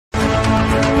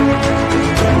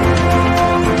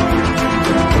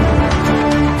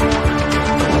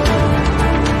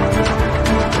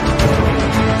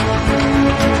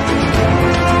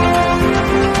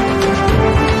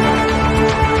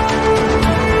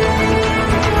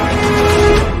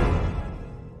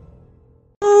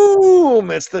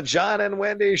It's the John and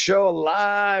Wendy show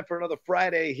live for another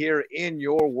Friday here in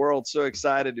your world. So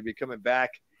excited to be coming back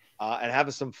and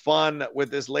having some fun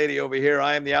with this lady over here.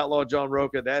 I am the Outlaw John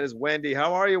Rocha. That is Wendy.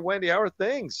 How are you, Wendy? How are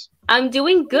things? I'm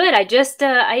doing good. I just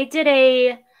I did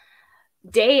a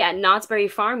day at Knott's Berry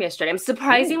Farm yesterday. I'm Ooh.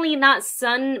 surprisingly not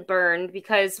sunburned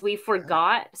because we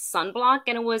forgot sunblock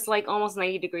and it was like almost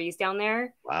 90 degrees down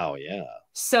there. Wow, yeah.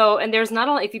 So, and there's not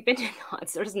a lot, if you've been to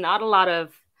Knott's, there's not a lot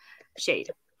of shade.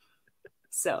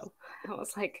 So I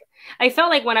was like, I felt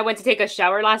like when I went to take a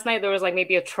shower last night, there was like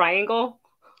maybe a triangle,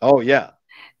 Oh, yeah.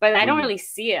 but I Were don't you really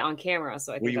see it on camera.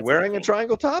 So I were think you that's a good wearing a thing.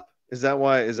 triangle top? Is that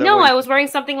why? Is that No, why? I was wearing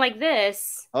something like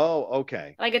this. Oh,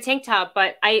 okay. Like a tank top,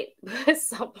 but I put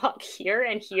sunblock here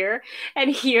and here and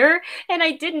here, and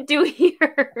I didn't do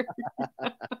here.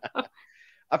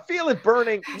 I feel it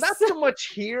burning not So, so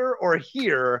much here or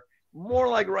here, more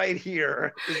like right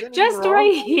here. Is anything just wrong?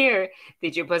 right here.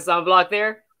 Did you put sunblock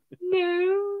there?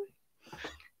 No.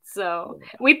 So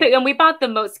we bought the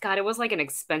most. God, it was like an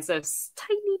expensive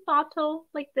tiny bottle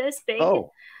like this big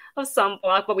Oh, of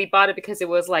sunblock, but we bought it because it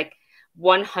was like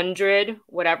 100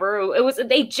 whatever. It was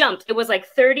they jumped. It was like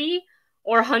 30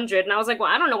 or 100, and I was like,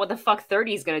 well, I don't know what the fuck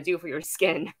 30 is gonna do for your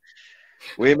skin.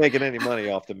 we ain't making any money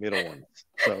off the middle ones.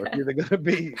 So it's either going to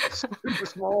be super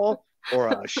small or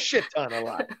a shit ton a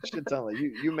lot. Shit ton of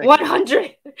you make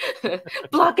 100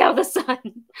 block out the sun.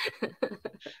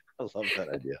 I love that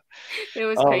idea. It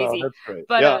was Oh no, crazy. that's great.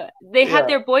 But Yeah, they had yeah.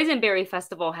 their Boysenberry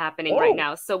Festival happening right Oh,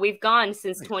 now. So we've gone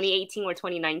since nice. 2018 or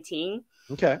 2019.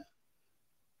 Okay.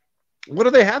 What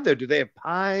do they have there? Do they have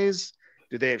pies?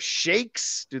 Do they have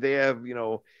shakes? Do they have,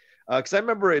 because I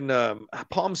remember in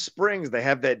Palm Springs, they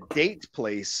have that date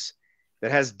place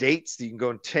that has dates that you can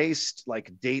go and taste,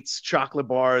 like dates, chocolate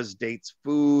bars, dates,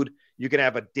 food. You can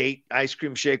have a date ice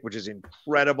cream shake, which is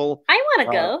incredible. I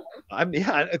want to Uh,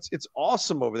 go. it's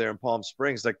awesome over there in Palm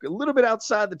Springs, like a little bit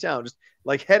outside the town, just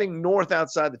like heading north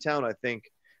outside the town, I think,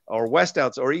 or west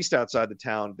outside or east outside the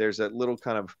town. There's a little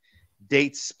kind of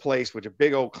dates place with a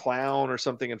big old clown or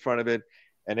something in front of it.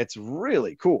 And it's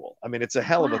really cool. I mean, it's a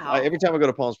hell of Wow. every time I go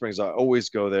to Palm Springs, I always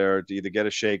go there to either get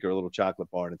a shake or a little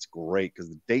chocolate bar. And it's great because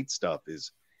the date stuff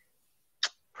is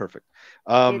perfect.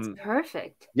 It's Um,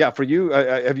 perfect. yeah, for you,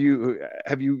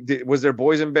 was there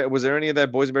was there any of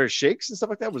that boysenberry shakes and stuff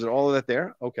like that? Was there all of that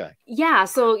there? Okay. Yeah,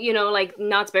 so like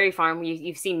Knott's Berry Farm,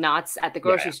 you've seen Knott's at the Yeah.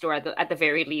 grocery store at the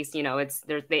very least. It's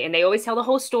they always tell the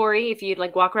whole story. If you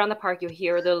like walk around the park, you'll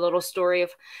hear the little story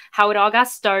of how it all got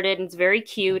started, and it's very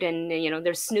cute. And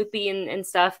there's Snoopy and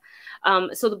stuff.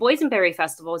 So the Boysenberry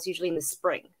Festival is usually in the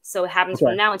spring, so it happens from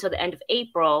Okay. now until the end of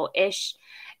April ish,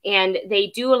 and they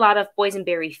do a lot of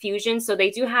boysenberry fusion. So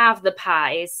they do have the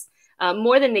pies.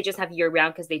 More than they just have year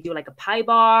round because they do like a pie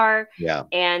bar Yeah.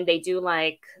 and they do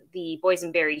like the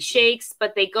boysenberry shakes,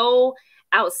 but they go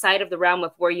outside of the realm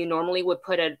of where you normally would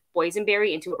put a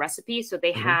boysenberry into a recipe. So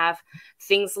they Hmm. have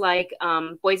things like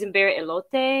boysenberry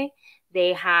elote,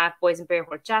 they have boysenberry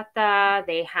horchata,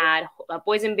 they had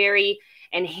boysenberry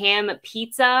and ham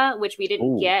pizza, which we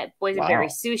didn't Oh, get, boysenberry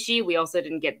wow. sushi, we also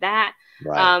didn't get that.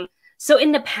 Right. So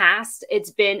in the past, it's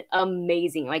been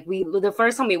amazing. Like the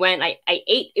first time we went, I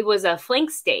ate, it was a flank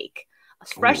steak,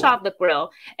 fresh Ooh. off the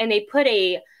grill, and they put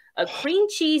a cream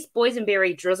cheese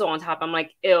boysenberry drizzle on top. I'm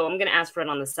like, ew, I'm gonna ask for it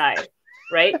on the side,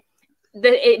 right?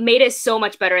 It made it so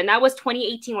much better, and that was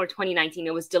 2018 or 2019.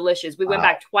 It was delicious. We went Wow.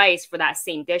 back twice for that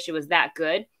same dish. It was that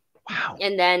good. Wow.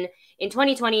 And then in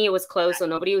 2020, it was closed, so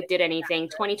nobody did anything.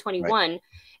 Right. 2021,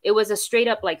 it was a straight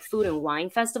up like food and wine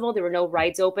festival. There were no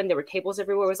rides open. There were tables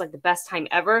everywhere. It was like the best time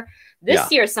ever. Yeah.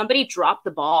 This year, somebody dropped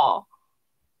the ball.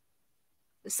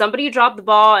 Somebody dropped the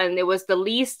ball, and it was the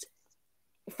least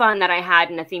fun that I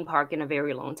had in a theme park in a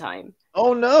very long time.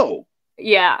 Oh no.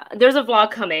 Yeah, there's a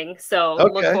vlog coming, so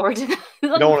look Okay. forward to that. You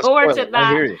don't Look want to forward spoil to it. I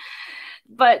that. hear you.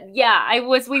 But yeah,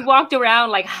 we walked around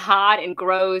like hot and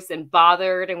gross and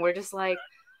bothered, and we're just like,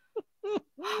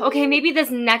 okay, maybe this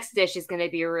next dish is going to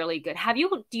be really good.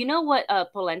 Do you know what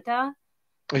polenta?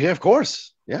 Yeah, of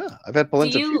course. Yeah, I've had Do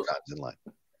polenta a few you, times in life.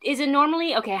 is it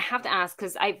normally, okay, I have to ask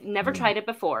because I've never Mm, tried it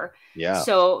before. yeah.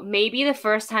 So maybe the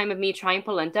first time of me trying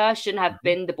polenta shouldn't have Mhm.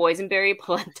 been the boysenberry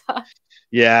polenta.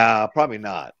 Yeah, probably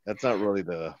not. That's not really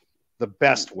the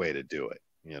best way to do it,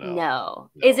 No.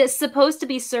 Is No. it supposed to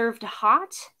be served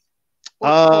hot or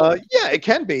cold? Yeah, it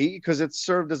can be because it's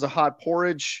served as a hot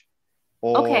porridge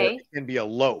or Okay. it can be a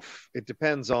loaf. It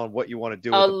depends on what you want to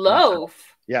do A with the polenta.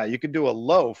 loaf. Yeah, you can do a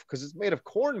loaf because it's made of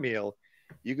cornmeal.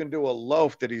 You can do a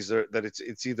loaf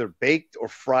it's either baked or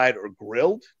fried or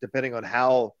grilled, depending on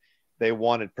how they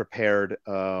want it prepared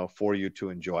for you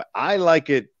to enjoy. I like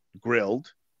it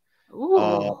grilled,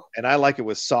 Ooh. and I like it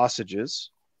with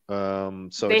sausages.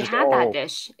 So they just had that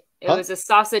dish. It was a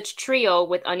sausage trio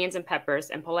with onions and peppers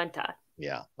and polenta.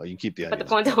 Yeah, well, you keep the But the onions.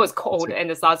 polenta was cold and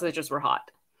the sausages were hot.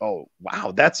 Oh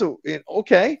wow, that's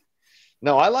okay.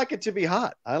 No, I like it to be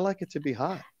hot. I like it to be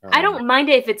hot. I don't mind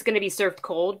it if it's going to be served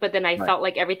cold, but then I Right. felt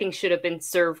like everything should have been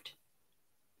served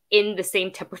in the same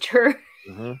temperature.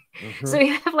 So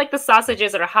you have like the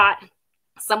sausages that are hot,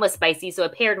 somewhat spicy, so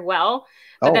it paired well.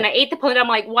 But then I ate the polenta. I'm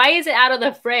like, why is it out of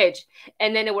the fridge?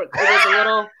 And then it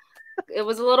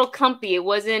was a little clumpy. It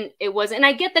wasn't. And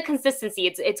I get the consistency.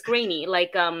 It's grainy.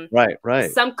 Like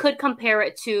right. Some could compare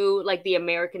it to like the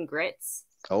American grits.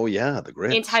 Oh yeah, the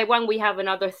grits. In Taiwan, we have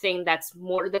another thing that's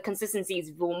more, the consistency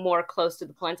is more close to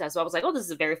the polenta. So I was like, oh, this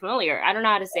is very familiar. I don't know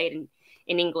how to say it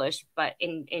in English, but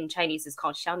in Chinese it's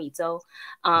called xiaomizhou.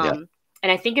 And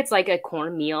I think it's like a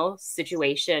cornmeal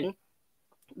situation,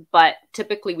 but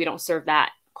typically we don't serve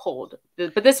that cold.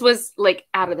 But this was like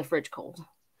out of the fridge cold.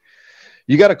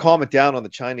 You got to calm it down on the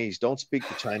Chinese. Don't speak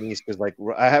the Chinese because, like,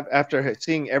 I have after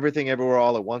seeing Everything Everywhere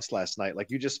All at Once last night. Like,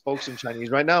 you just spoke some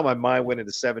Chinese. Right now, my mind went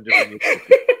into 7 different.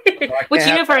 Which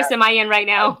universe am I in right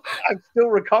now? I'm still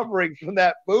recovering from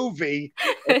that movie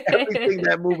and everything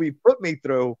that movie put me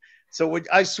through. So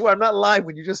I swear, I'm not lying.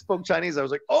 When you just spoke Chinese, I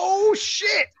was like, "Oh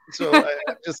shit!" So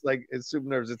I'm just like, it's super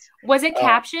nervous. Was it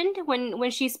captioned when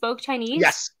she spoke Chinese?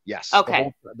 Yes.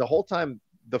 Okay. The whole time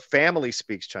the family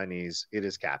speaks Chinese, it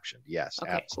is captioned. Yes,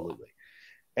 okay, absolutely.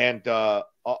 Cool. And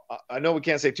I know we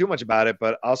can't say too much about it,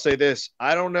 but I'll say this: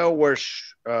 I don't know where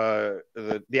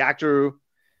the actor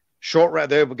Short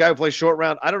Round, the guy who plays Short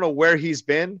Round, I don't know where he's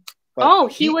been.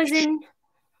 But he was in.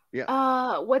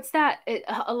 Yeah. What's that?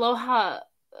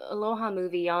 Aloha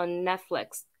movie on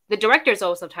Netflix. The director is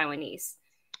also Taiwanese.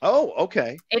 Oh,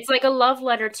 okay. It's like a love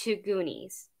letter to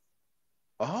Goonies.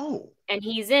 Oh. And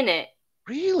he's in it.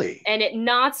 Really? And it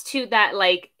nods to that,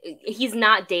 like, he's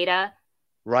not Data.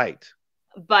 Right.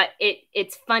 But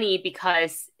it's funny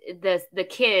because the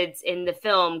kids in the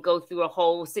film go through a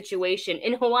whole situation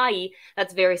in Hawaii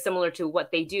that's very similar to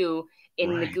what they do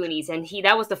in the Goonies. And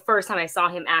that was the first time I saw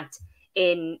him act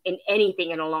in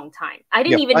anything in a long time. I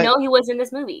didn't even know he was in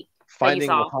this movie. Finding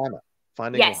Ohana.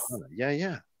 Ohana.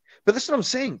 Yeah. But that's what I'm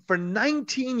saying. For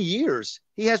 19 years,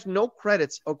 he has no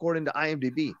credits according to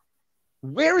IMDb.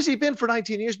 Where has he been for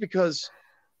 19 years? Because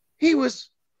he was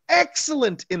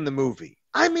excellent in the movie.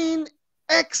 I mean,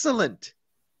 excellent.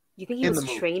 You think he was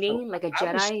training like a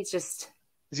Jedi? Is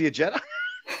he a Jedi? Is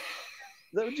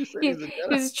that what you said? He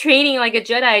was training like a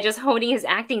Jedi, just honing his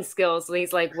acting skills. So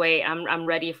he's like, wait, I'm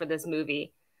ready for this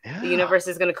movie. Yeah. The universe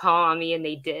is going to call on me, and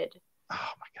they did. Oh,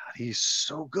 my God. He's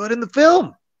so good in the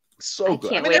film. So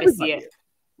good. I can't wait to see it.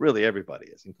 Really, everybody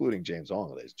is, including James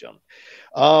Ong, ladies and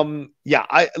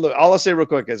gentlemen. Look, all I'll say real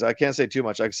quick is I can't say too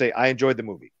much. I can say I enjoyed the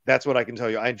movie. That's what I can tell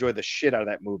you. I enjoyed the shit out of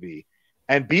that movie.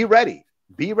 And be ready.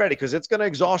 Be ready, because it's going to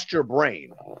exhaust your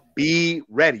brain. Be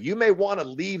ready. You may want to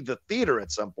leave the theater at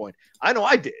some point. I know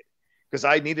I did, because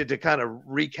I needed to kind of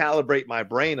recalibrate my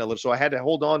brain a little. So I had to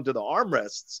hold on to the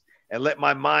armrests and let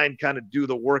my mind kind of do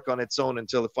the work on its own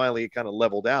until it finally kind of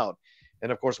leveled out.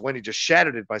 And of course, Wendy just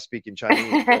shattered it by speaking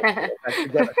Chinese.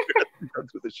 Go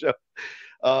through the show.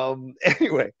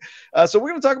 Anyway, so we're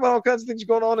going to talk about all kinds of things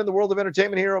going on in the world of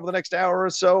entertainment here over the next hour or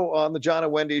so on the John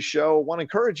and Wendy Show. Want to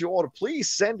encourage you all to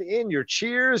please send in your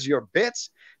cheers, your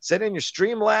bits, send in your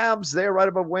Streamlabs there right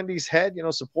above Wendy's head.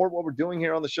 Support what we're doing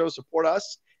here on the show. Support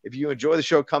us. If you enjoy the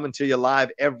show, coming to you live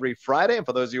every Friday. And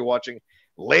for those of you watching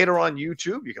later on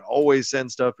YouTube, you can always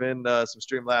send stuff in, some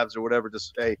Streamlabs or whatever.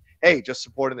 Just say, hey, just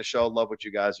supporting the show. Love what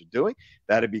you guys are doing.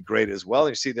 That'd be great as well.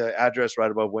 And you see the address right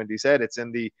above Wendy's head. It's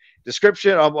in the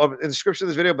description of this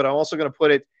video, but I'm also going to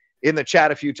put it in the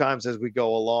chat a few times as we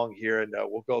go along here, and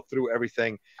we'll go through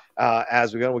everything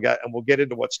as we go. We'll get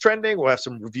into what's trending. We'll have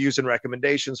some reviews and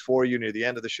recommendations for you near the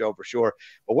end of the show for sure.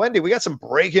 But Wendy, we got some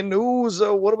breaking news.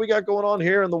 What do we got going on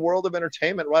here in the world of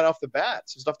entertainment right off the bat?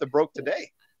 Some stuff that broke today.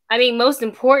 I mean, most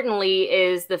importantly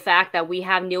is the fact that we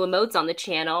have new emotes on the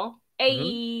channel.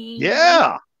 Hey.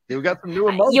 Yeah, we got some new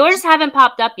emotes. Yours haven't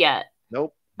popped up yet.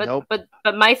 Nope. But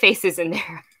my face is in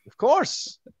there. Of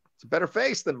course. It's a better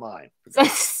face than mine.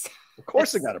 Of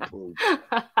course it got approved.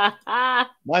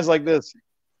 Mine's like this.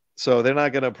 So they're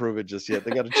not going to approve it just yet.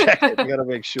 They got to check it. They got to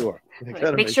make sure.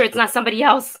 Make sure it's not somebody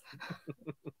else.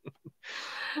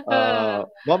 Mom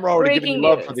already giving you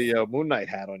love for the Moon Knight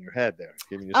hat on your head there.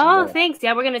 Giving you some love. Thanks.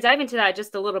 Yeah, we're going to dive into that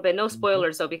just a little bit. No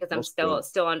spoilers, though, because I'm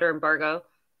still under embargo.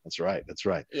 That's right.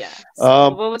 Yeah.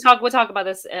 So we'll talk about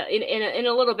this in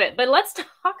a little bit. But let's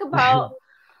talk about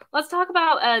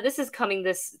this is coming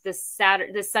this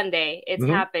Sunday. It's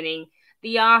happening.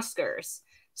 The Oscars.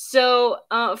 So,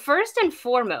 first and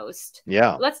foremost,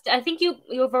 Yeah. I think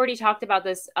you've already talked about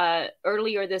this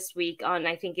earlier this week on,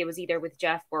 I think it was either with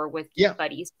Jeff or with Geek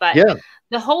Buddies, but Yeah.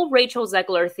 the whole Rachel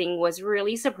Zegler thing was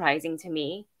really surprising to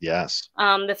me. Yes.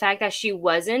 The fact that she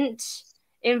wasn't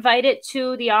invited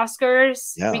to the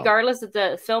Oscars, regardless of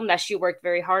the film that she worked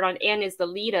very hard on and is the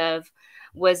lead of,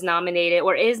 was nominated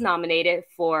or is nominated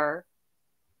for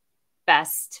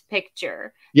Best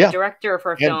Picture. The director of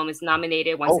her film is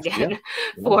nominated once again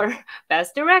for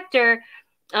Best Director.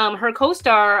 Her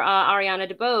co-star Ariana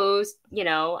DeBose,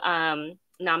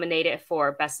 nominated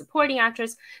for Best Supporting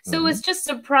Actress. So it's just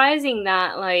surprising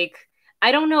that, like,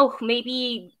 I don't know,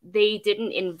 maybe they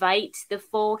didn't invite the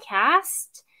full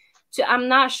cast. I'm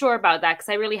not sure about that because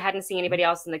I really hadn't seen anybody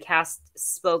else in the cast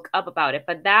spoke up about it.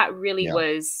 But that really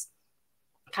was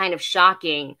kind of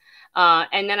shocking.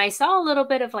 And then I saw a little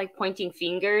bit of like pointing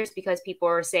fingers because people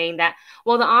were saying that,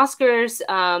 well, the Oscars,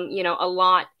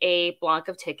 allot a block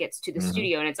of tickets to the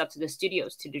studio and it's up to the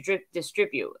studios to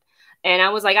distribute. And I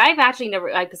was like, I've actually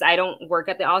never, because I don't work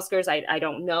at the Oscars. I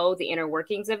don't know the inner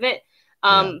workings of it.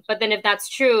 But then if that's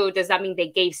true, does that mean they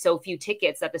gave so few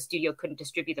tickets that the studio couldn't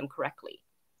distribute them correctly?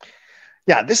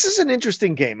 Yeah, this is an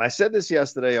interesting game. I said this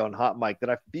yesterday on Hot Mic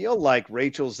that I feel like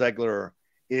Rachel Zegler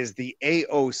is the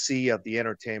AOC of the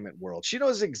entertainment world. She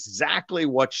knows exactly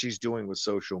what she's doing with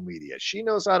social media. She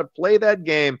knows how to play that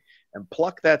game and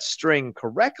pluck that string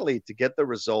correctly to get the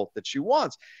result that she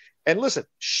wants. And listen,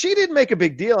 she didn't make a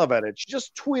big deal about it. She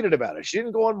just tweeted about it. She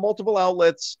didn't go on multiple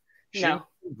outlets. She didn't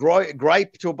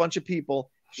gripe to a bunch of people.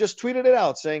 She just tweeted it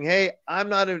out saying, hey,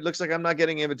 it looks like I'm not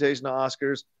getting an invitation to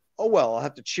Oscars. Oh, well, I'll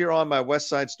have to cheer on my West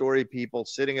Side Story people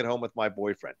sitting at home with my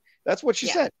boyfriend. That's what she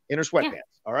said in her sweatpants.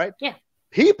 All right. Yeah.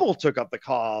 People took up the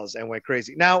cause and went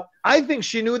crazy. Now, I think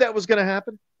she knew that was going to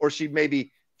happen, or she'd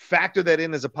maybe factor that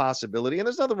in as a possibility. And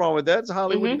there's nothing wrong with that. It's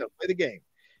Hollywood. You know, play the game.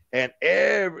 And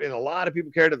a lot of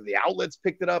people cared. The outlets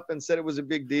picked it up and said it was a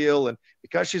big deal. And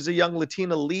because she's a young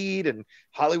Latina lead and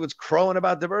Hollywood's crowing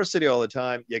about diversity all the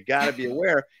time, you got to be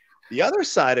aware. The other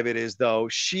side of it is, though,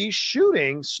 she's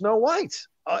shooting Snow White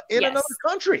in another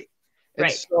country. And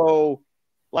so,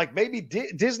 like, maybe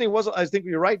Disney wasn't, I think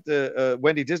you're right,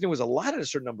 Wendy, Disney was allotted a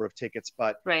certain number of tickets,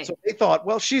 but so they thought,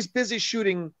 well, she's busy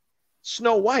shooting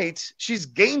Snow White. She's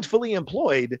gainfully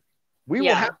employed. We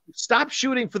will have to stop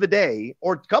shooting for the day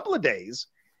or a couple of days,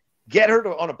 get her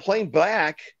on a plane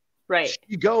back. Right.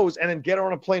 She goes and then get her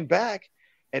on a plane back.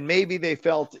 And maybe they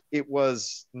felt it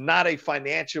was not a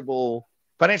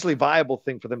financially viable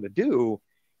thing for them to do.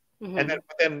 And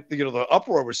then, the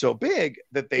uproar was so big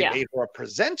that they made her a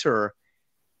presenter.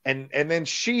 And then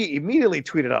she immediately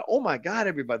tweeted out, oh, my God,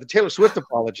 everybody, the Taylor Swift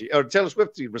apology or Taylor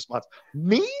Swift response.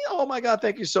 Me? Oh, my God,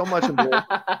 thank you so much.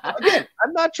 Again,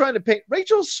 I'm not trying to paint.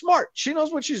 Rachel's smart. She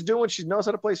knows what she's doing. She knows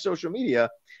how to play social media.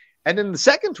 And then the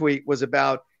second tweet was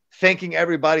about thanking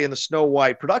everybody in the Snow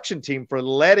White production team for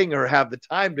letting her have the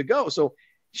time to go. So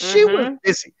she was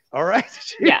busy. All right.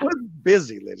 She was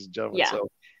busy, ladies and gentlemen. So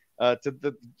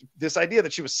this idea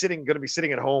that she was going to be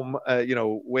sitting at home,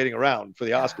 waiting around for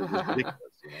the Oscars was ridiculous.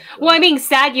 Well, I mean,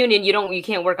 SAG union, you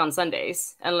can't work on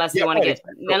Sundays unless they want to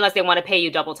unless they want to pay you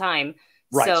double time.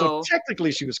 Right. So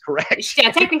technically, she was correct.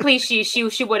 Yeah, technically,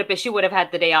 she would have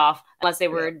had the day off unless they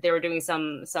were doing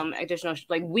some additional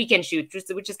like weekend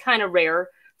shoots, which is kind of rare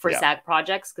for SAG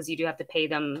projects because you do have to pay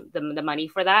them the money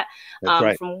for that. That's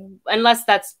right. Unless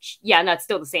that's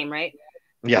still the same, right?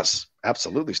 Yes,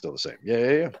 absolutely, still the same.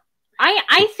 Yeah.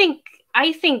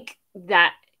 I think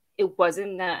that it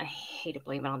wasn't. I hate to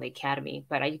blame it on the Academy,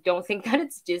 but I don't think that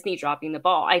it's Disney dropping the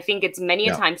ball. I think it's many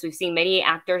a times we've seen many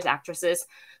actors, actresses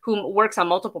who works on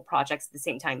multiple projects at the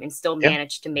same time and still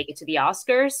manage to make it to the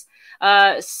Oscars.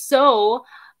 So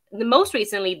the most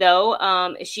recently,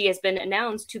 though, she has been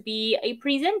announced to be a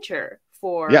presenter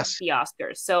for the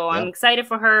Oscars. So I'm excited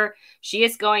for her. She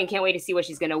is going. Can't wait to see what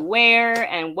she's going to wear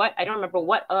and what. I don't remember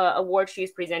what award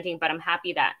she's presenting, but I'm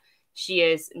happy that she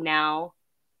is now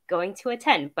going to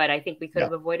attend. But I think we could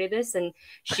have avoided this, and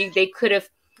they could have,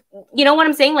 you know what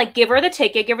I'm saying? Like, give her the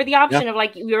ticket, give her the option of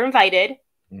like, you're invited,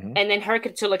 and then her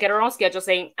to look at her own schedule,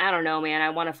 saying, I don't know, man, I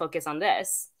want to focus on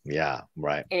this. Yeah,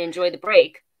 right. And enjoy the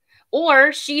break.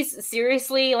 Or she's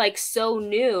seriously like so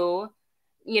new,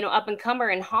 up and comer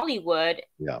in Hollywood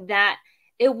that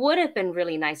it would have been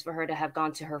really nice for her to have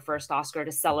gone to her first Oscar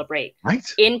to celebrate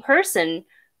in person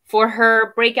for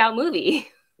her breakout movie.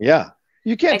 Yeah.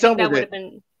 You can't tell me that would have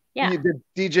been, the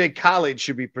DJ Khaled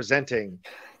should be presenting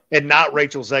and not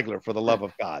Rachel Zegler, for the love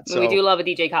of God. So we do love a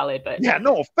DJ Khaled, but yeah,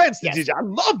 no offense to yes. DJ. I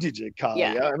love DJ Khaled.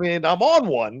 Yeah. I mean, I'm on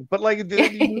one, but like, you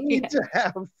need to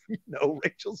have,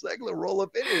 Rachel Zegler roll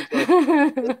up in here.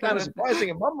 So it's kind of surprising.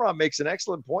 And Mumra makes an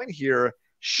excellent point here.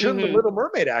 Shouldn't the Little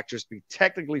Mermaid actress be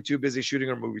technically too busy shooting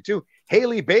her movie too?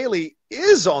 Haley Bailey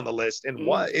is on the list and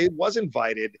was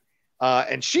invited.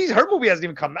 And her movie hasn't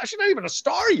even come out. She's not even a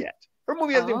star yet. Her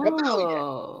movie hasn't even come out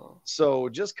yet. So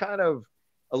just kind of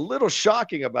a little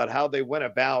shocking about how they went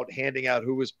about handing out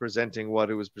who was presenting what,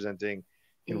 who was presenting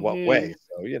in what way.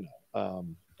 So,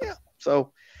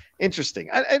 so interesting.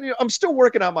 I'm still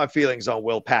working out my feelings on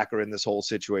Will Packer in this whole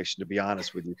situation, to be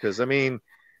honest with you, because I mean,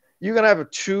 you're going to have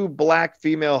 2 black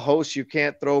female hosts. You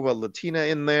can't throw a Latina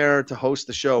in there to host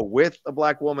the show with a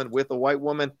black woman, with a white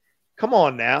woman. Come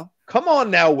on now,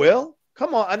 Will.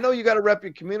 Come on. I know you got to rep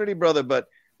your community, brother, but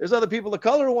there's other people of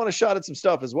color who want a shot at some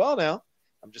stuff as well now.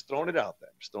 I'm just throwing it out there.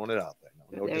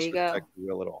 No disrespect to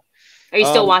Will at all. Are you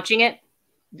still watching it?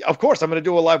 Of course. I'm going to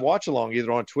do a live watch along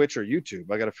either on Twitch or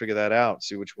YouTube. I got to figure that out,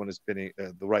 see which one has been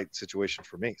the right situation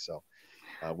for me. So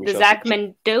Zach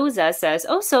Mendoza says,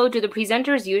 also, do the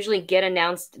presenters usually get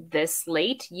announced this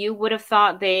late? You would have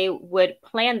thought they would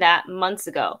plan that months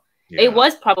ago. Yeah. It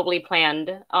was probably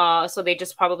planned. So they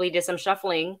just probably did some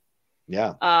shuffling.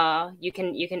 Yeah. You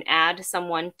can add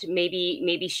someone to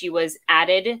maybe she was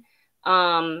added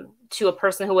to a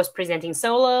person who was presenting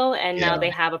solo, and now they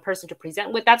have a person to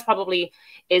present with. That's probably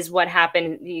is what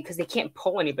happened, because they can't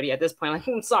pull anybody at this point. Like,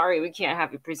 I'm sorry, we can't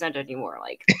have you present anymore.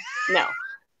 Like, no.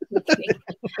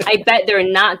 I bet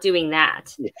they're not doing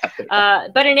that.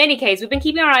 But in any case, we've been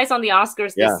keeping our eyes on the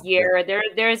Oscars this year.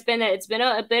 There's been it's been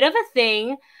a bit of a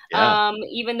thing.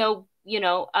 Even though,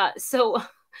 so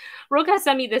Rocha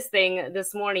sent me this thing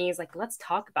this morning. He's like, let's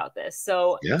talk about this.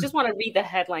 So I just want to read the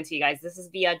headline to you guys. This is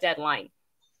via Deadline.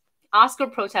 Oscar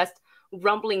protest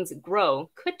rumblings grow,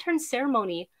 could turn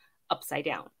ceremony upside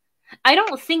down. I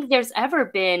don't think there's ever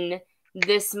been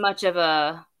this much of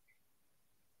a,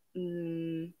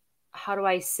 how do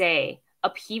I say,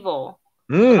 upheaval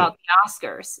about the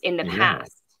Oscars in the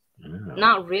past.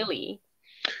 Not really.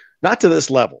 Not to this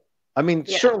level. I mean,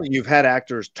 certainly you've had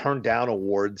actors turn down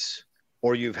awards,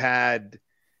 or you've had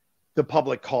the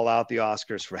public call out the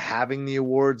Oscars for having the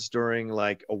awards during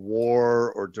like a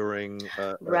war or during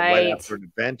right after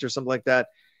an event or something like that.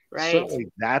 Right. Certainly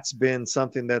that's been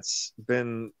something that's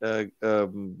been a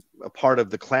part of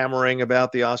the clamoring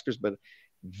about the Oscars, but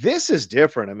this is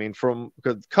different. I mean, from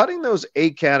cutting those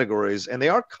 8 categories, and they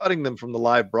are cutting them from the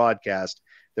live broadcast.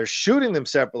 They're shooting them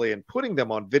separately and putting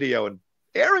them on video and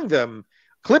airing them,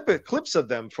 clips of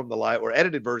them from the live or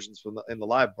edited versions in the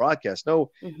live broadcast.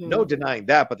 No denying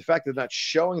that. But the fact that they're not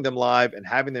showing them live and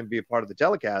having them be a part of the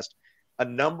telecast, a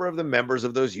number of the members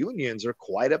of those unions are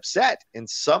quite upset. And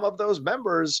some of those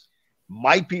members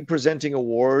might be presenting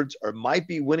awards or might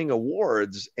be winning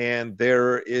awards. And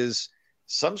there is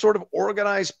some sort of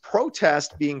organized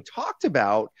protest being talked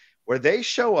about where they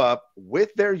show up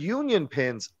with their union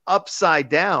pins upside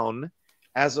down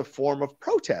as a form of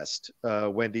protest,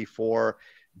 Wendy, for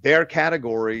their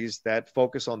categories that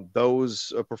focus on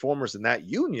those performers in that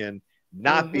union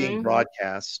not being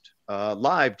broadcast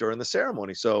live during the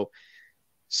ceremony. So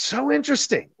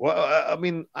interesting. Well, I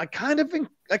mean, I kind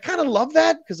of love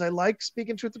that because I like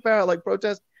speaking truth to power. I like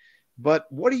protest. But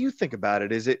what do you think about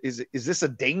it? Is this a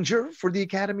danger for the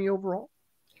Academy overall?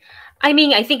 I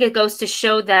mean, I think it goes to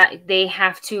show that they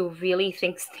have to really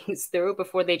think things through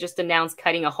before they just announce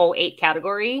cutting a whole 8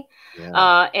 category.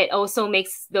 It also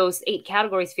makes those 8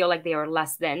 categories feel like they are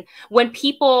less than. When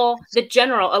people, the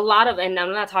general, a lot of, and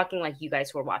I'm not talking like you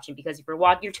guys who are watching, because if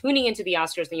you're tuning into the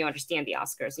Oscars and you understand the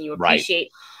Oscars and you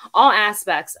appreciate all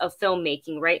aspects of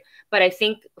filmmaking, right? But I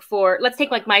think let's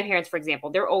take like my parents, for example.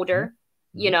 They're older.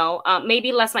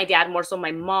 Maybe less my dad, more so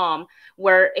my mom,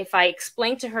 where if I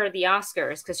explain to her the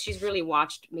Oscars, because she's really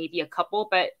watched maybe a couple,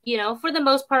 but, for the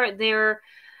most part, they're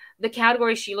the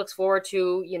category she looks forward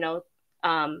to,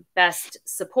 best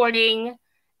supporting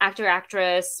actor,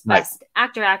 actress, best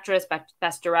actor, actress,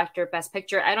 best director, best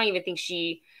picture. I don't even think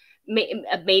she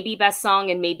maybe best song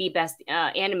and maybe best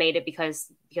animated because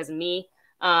of me.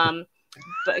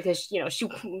 But because she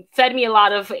fed me a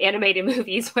lot of animated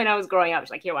movies when I was growing up. She's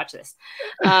like, here, watch this.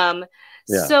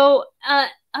 So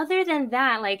other than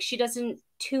that, like, she doesn't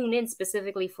tune in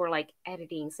specifically for like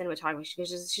editing, cinematography.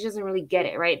 She doesn't really get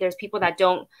it, right? There's people that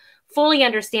don't fully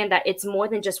understand that it's more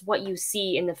than just what you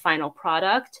see in the final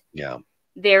product.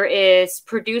 There is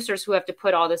producers who have to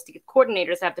put all this together,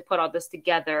 coordinators have to put all this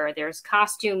together. There's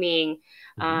costuming,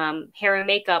 hair and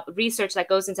makeup, research that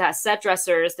goes into that, set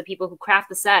dressers, the people who craft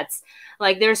the sets.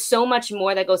 Like there's so much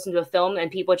more that goes into a film, and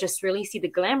people just really see the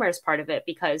glamorous part of it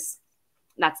because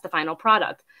that's the final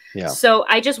product. Yeah. So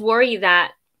I just worry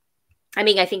that, I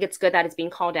mean, I think it's good that it's being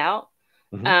called out.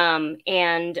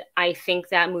 And I think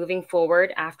that moving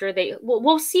forward after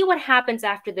we'll see what happens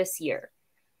after this year.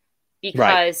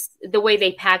 Because the way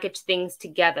they package things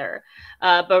together.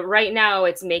 But right now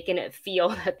it's making it feel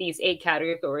that these 8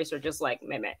 categories are just like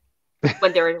meh,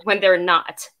 when they're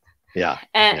not. Yeah.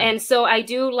 And so I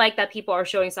do like that people are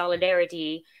showing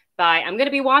solidarity by, I'm going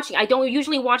to be watching. I don't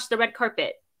usually watch the red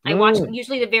carpet. I watch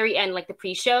usually the very end, like the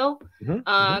pre-show.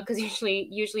 Because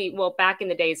usually, well, back in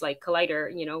the days, like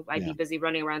Collider, you know, I'd be busy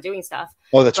running around doing stuff.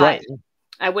 Oh, that's right.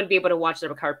 I wouldn't be able to watch the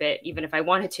carpet even if I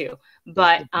wanted to.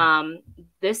 But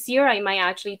this year I might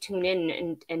actually tune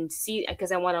in and see,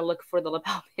 because I want to look for the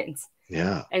lapel pins.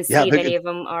 Yeah. And see if any of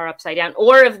them are upside down,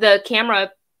 or if the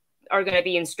camera are going to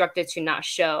be instructed to not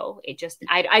show. It just,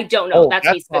 I don't know. That's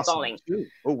me spitballing. Awesome.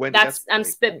 Oh, Wendy,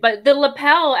 but the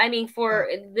lapel, I mean,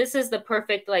 this is the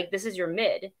perfect, like, this is your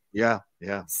mid. Yeah.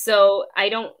 So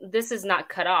this is not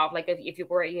cut off. Like if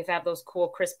you have those cool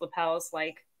crisp lapels,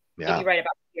 like, if you right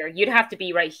about here, you'd have to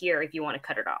be right here if you want to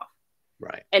cut it off.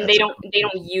 Right. And they don't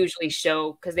usually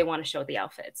show, because they want to show the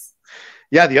outfits.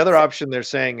 Yeah. The other option they're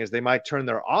saying is they might turn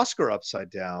their Oscar upside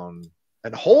down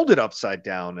and hold it upside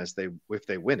down if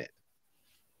they win it,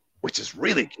 which is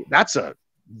really cute. That's a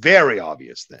very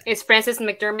obvious thing. Is Frances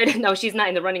McDermott? No, she's not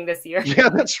in the running this year. Yeah,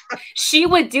 that's right. She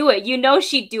would do it. You know,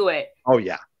 she'd do it. Oh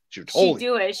yeah. She'd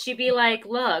do it. She'd be like,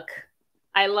 look,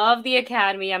 I love the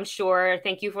Academy, I'm sure.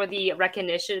 Thank you for the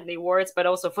recognition, the awards, but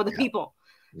also for the people.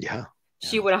 Yeah.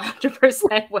 She would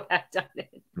 100% would have done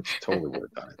it. Totally would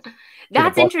have done it.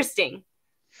 That's interesting.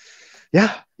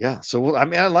 Yeah. So, I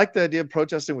mean, I like the idea of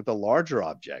protesting with the larger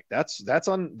object.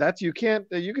 You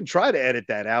can try to edit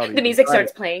that out. The music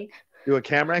starts playing. Do a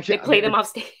camera action. They play them off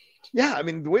stage. Yeah. I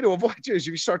mean, the way to avoid it is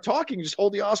you start talking, just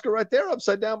hold the Oscar right there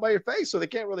upside down by your face. So they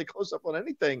can't really close up on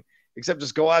anything except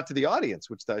just go out to the audience,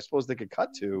 which I suppose they could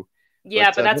cut to.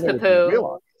 Yeah, but that's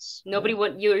poo-poo. Nobody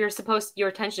would. Your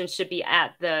attention should be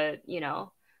at the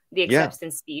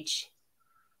acceptance speech.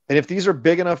 And if these are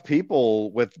big enough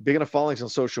people with big enough followings on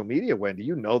social media,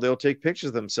 Wendy, they'll take pictures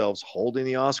of themselves holding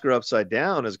the Oscar upside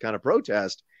down as a kind of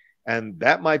protest, and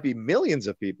that might be millions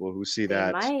of people who see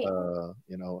that,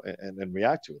 and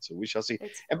react to it. So we shall see.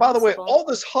 And by the way, all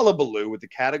this hullabaloo with the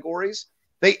categories,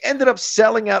 they ended up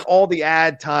selling out all the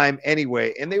ad time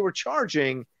anyway, and they were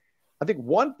charging, I think,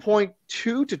 $1.2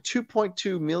 to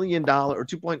 $2.2 million or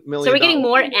 $2 million. So we're getting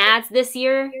more ads this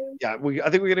year. Yeah, I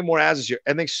think we're getting more ads this year,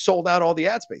 and they sold out all the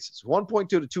ad spaces. $1.2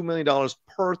 to $2 million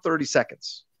per 30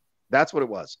 seconds. That's what it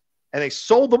was, and they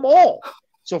sold them all.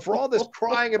 So for all this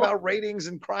crying about ratings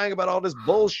and crying about all this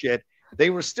bullshit, they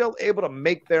were still able to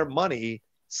make their money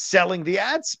selling the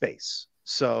ad space.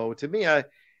 So to me, it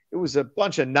was a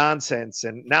bunch of nonsense,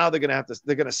 and now they're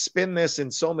gonna spin this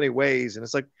in so many ways, and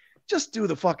it's like, just do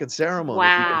the fucking ceremony.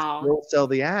 Wow. We'll sell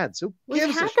the ads. We've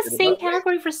had the same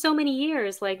category for so many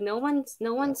years. Like no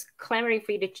one's clamoring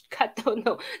for you to cut.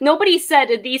 No, nobody said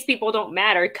that these people don't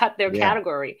matter. Cut their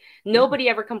category. Nobody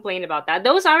ever complained about that.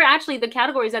 Those are actually the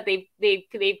categories that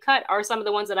they've cut. Are some of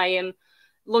the ones that I am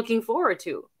looking forward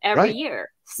to every year.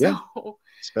 So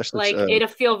especially it'll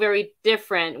feel very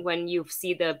different when you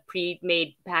see the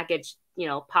pre-made package,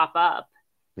 pop up.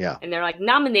 Yeah. And they're like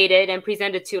nominated and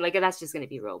presented to, like, that's just going to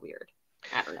be real weird.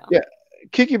 I don't know. Yeah.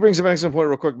 Kiki brings up an excellent point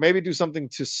real quick. Maybe do something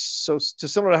to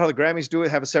similar to how the Grammys do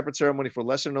it, have a separate ceremony for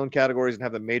lesser known categories and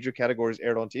have the major categories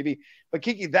aired on TV. But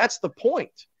Kiki, that's the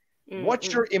point.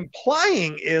 What you're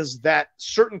implying is that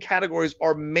certain categories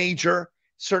are major,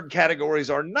 certain categories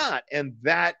are not. And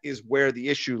that is where the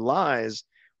issue lies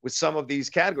with some of these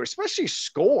categories, especially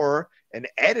score and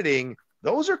editing.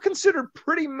 Those are considered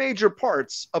pretty major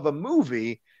parts of a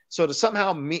movie. So to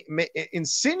somehow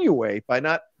insinuate by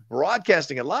not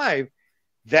broadcasting it live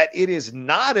that it is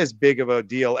not as big of a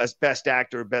deal as best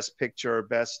actor, best picture,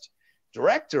 best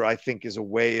director, I think is a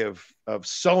way of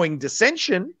sowing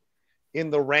dissension in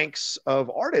the ranks of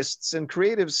artists and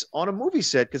creatives on a movie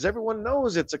set, because everyone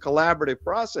knows it's a collaborative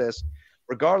process.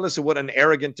 Regardless of what an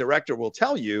arrogant director will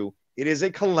tell you, it is a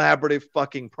collaborative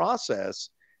fucking process.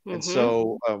 And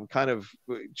so kind of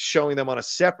showing them on a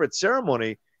separate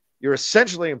ceremony, you're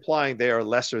essentially implying they are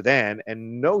lesser than,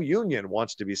 and no union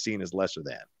wants to be seen as lesser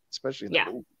than, especially in the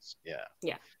movies.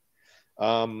 Yeah.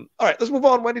 All right, let's move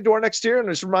on, Wendy, to our next tier. And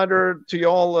just a reminder to you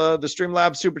all, the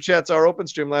Streamlabs super chats are open.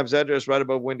 Streamlabs address right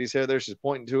above Wendy's hair there. She's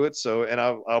pointing to it. So, and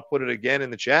I'll put it again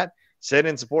in the chat. Send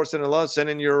in support, send in love, send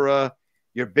in your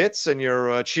bits and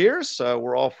your cheers.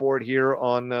 We're all for it here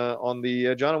on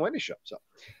the John and Wendy show. So,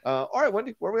 all right,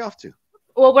 Wendy, where are we off to?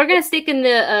 Well, we're gonna stick in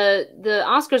the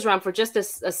Oscars round for just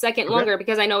a second longer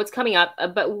because I know it's coming up.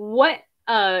 But what?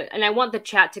 And I want the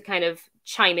chat to kind of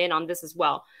chime in on this as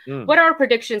well. What are our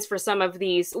predictions for some of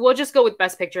these? We'll just go with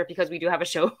Best Picture because we do have a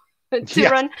show to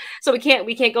run, so we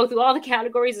can't go through all the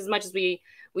categories as much as we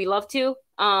love to.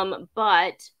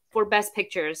 But for Best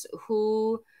Pictures,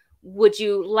 who would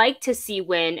you like to see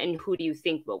win, and who do you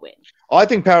think will win? Oh, I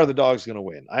think Power of the Dog is going to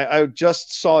win. I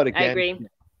just saw it again. I agree.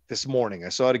 This morning. I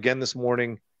saw it again this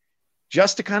morning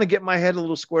just to kind of get my head a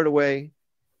little squared away.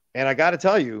 And I got to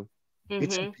tell you,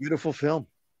 it's a beautiful film.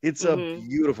 It's a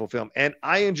beautiful film. And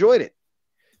I enjoyed it.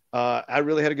 I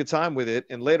really had a good time with it.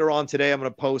 And later on today, I'm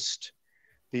going to post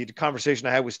the conversation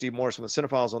I had with Steve Morris from the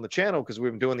Cinephiles on the channel because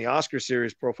we've been doing the Oscar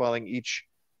series profiling each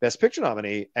Best Picture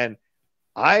nominee. And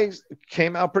I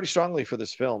came out pretty strongly for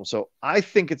this film. So I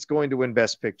think it's going to win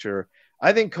Best Picture.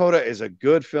 I think Coda is a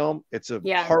good film. It's a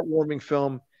heartwarming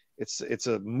film. It's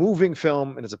a moving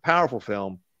film and it's a powerful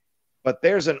film, but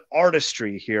there's an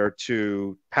artistry here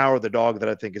to Power of the Dog that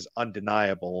I think is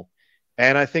undeniable,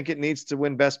 and I think it needs to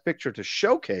win Best Picture to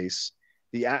showcase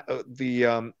the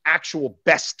actual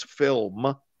best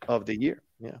film of the year.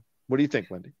 Yeah, what do you think,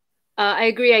 Wendy? I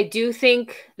agree. I do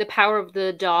think The Power of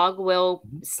the Dog will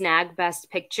snag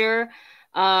Best Picture.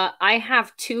 I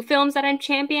have two films that I'm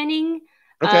championing.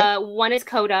 Okay. One is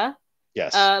Coda.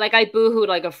 Yes. Like I boohooed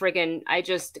like a friggin' I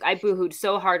boohooed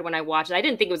so hard when I watched it. I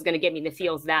didn't think it was going to get me the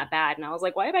feels that bad. And I was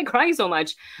like, why am I crying so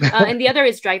much? And the other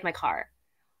is Drive My Car.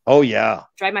 Oh, yeah.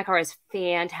 Drive My Car is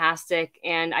fantastic.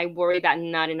 And I worry that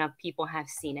not enough people have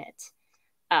seen it.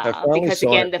 Because,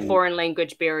 again, the foreign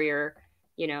language barrier,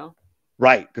 you know.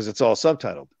 Right, because it's all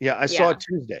subtitled. Yeah, I saw it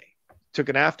Tuesday. Took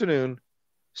an afternoon,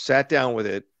 sat down with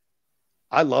it.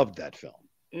 I loved that film.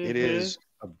 It is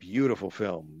a beautiful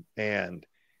film. And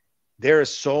there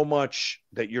is so much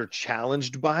that you're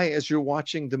challenged by as you're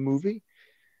watching the movie.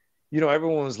 You know,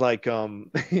 everyone was like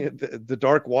the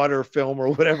Dark Water film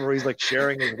or whatever. He's like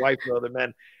sharing his wife with other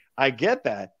men. I get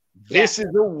that. This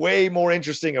is a way more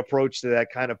interesting approach to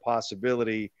that kind of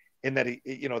possibility in that,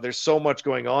 there's so much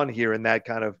going on here in that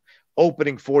kind of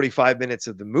opening 45 minutes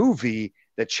of the movie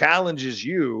that challenges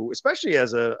you, especially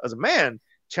as a man,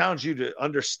 challenge you to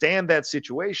understand that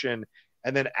situation.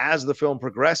 And then as the film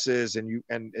progresses and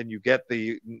you get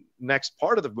the next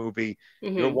part of the movie,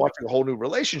 you're watching a whole new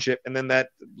relationship. And then that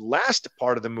last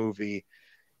part of the movie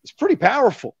is pretty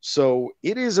powerful. So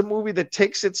it is a movie that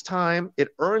takes its time. It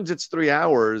earns its 3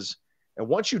 hours. And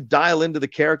once you dial into the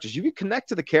characters, you can connect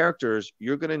to the characters,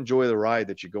 you're going to enjoy the ride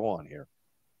that you go on here.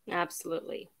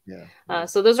 Absolutely. Yeah.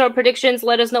 So those are our predictions.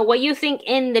 Let us know what you think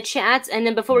in the chats. And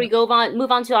then before we move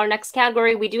on to our next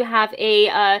category, we do have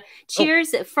a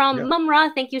cheers from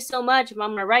Mumra. Thank you so much.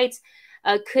 Mumra writes,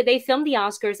 could they film the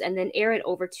Oscars and then air it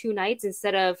over 2 nights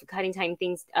instead of cutting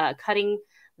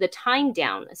the time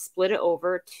down, split it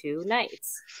over 2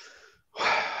 nights?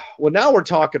 Well, now we're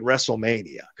talking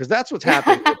WrestleMania because that's what's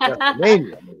happening with WrestleMania,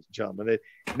 ladies and gentlemen.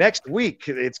 Next week,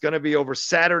 it's going to be over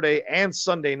Saturday and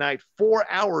Sunday night, 4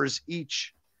 hours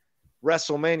each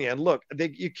WrestleMania. And look,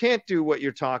 you can't do what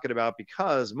you're talking about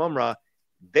because, Mumra,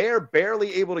 they're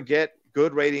barely able to get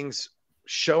good ratings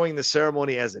showing the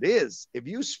ceremony as it is. If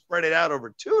you spread it out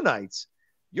over 2 nights,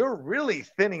 you're really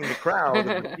thinning the crowd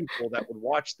of the people that would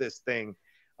watch this thing.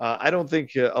 I don't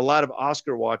think a lot of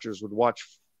Oscar watchers would watch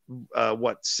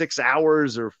 6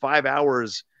 hours or 5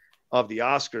 hours of the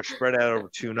Oscars spread out over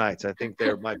 2 nights. I think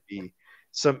there might be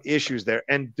some issues there.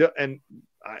 And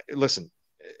listen,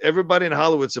 everybody in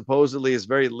Hollywood supposedly is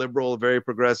very liberal, very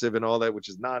progressive and all that, which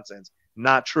is nonsense.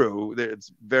 Not true.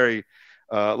 It's very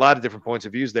a lot of different points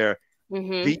of views there.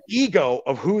 The ego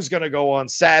of who's going to go on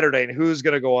Saturday and who's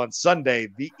going to go on Sunday,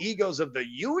 the egos of the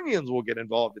unions will get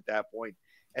involved at that point,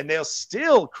 and they'll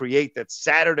still create that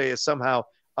Saturday is somehow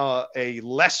a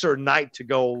lesser night to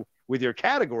go with your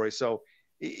category. So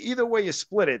either way you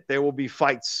split it, there will be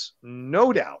fights,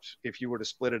 no doubt, if you were to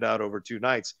split it out over 2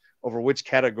 nights, over which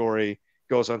category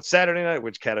goes on Saturday night,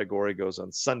 which category goes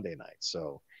on Sunday night.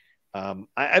 So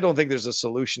I don't think there's a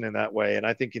solution in that way. And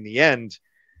I think in the end,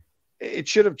 it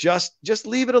should have just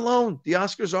leave it alone. The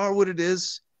Oscars are what it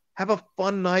is. Have a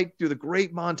fun night, do the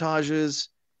great montages.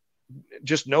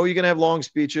 Just know you're going to have long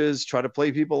speeches, try to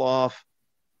play people off.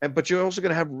 But you're also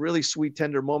going to have really sweet,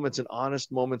 tender moments and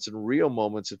honest moments and real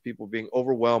moments of people being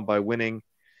overwhelmed by winning.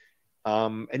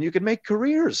 And you can make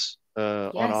careers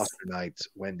on Oscar night,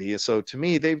 Wendy. So to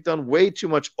me, they've done way too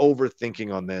much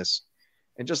overthinking on this,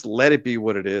 and just let it be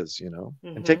what it is,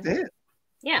 and take the hit.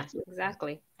 Yeah,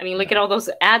 exactly. I mean, look at all those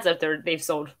ads out there they've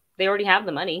sold. They already have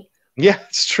the money. Yeah,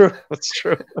 it's true. It's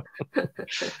true.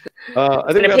 It's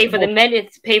going to pay for the menu,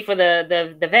 pay for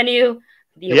the venue,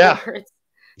 the awards.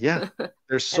 Yeah,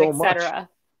 there's so much.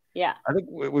 Yeah, I think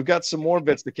we've got some more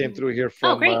bits that came through here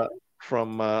from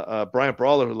Brian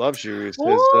Brawler, who loves you. He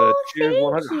says, "Cheers,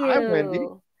 100." Hi, Wendy.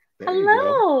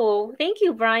 Hello, thank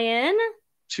you, Brian.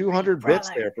 200 bits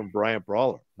there from Brian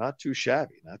Brawler. Not too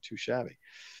shabby. Not too shabby.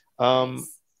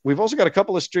 Nice. We've also got a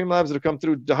couple of Streamlabs that have come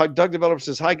through. Doug Developer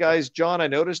says, "Hi guys, John. I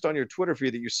noticed on your Twitter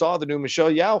feed that you saw the new Michelle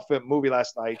Yeoh movie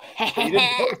last night. You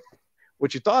didn't post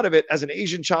what you thought of it. As an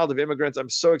Asian child of immigrants,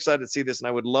 I'm so excited to see this, and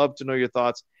I would love to know your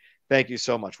thoughts. Thank you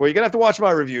so much." Well, you're gonna have to watch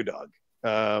my review, Doug,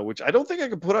 which I don't think I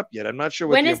can put up yet. I'm not sure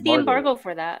when is the embargo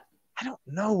for that. I don't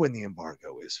know when the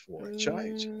embargo is for it.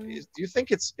 Do you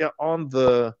think it's on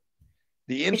the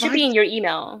invite? It should be in your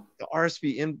email. The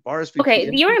RSVP. Okay,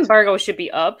 your embargo should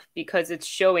be up because it's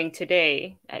showing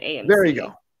today at AMC. There you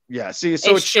go. Yeah. See,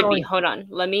 so it should be. Hold on.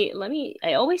 Let me.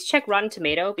 I always check Rotten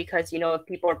Tomato because if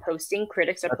people are posting,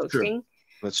 critics are posting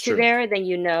to there, then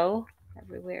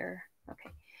everywhere. Okay.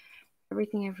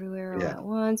 Everything everywhere all at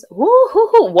once.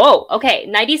 Whoa. Okay,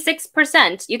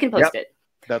 96%. You can post it.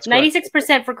 That's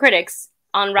 96% for critics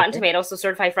on Rotten Tomatoes, so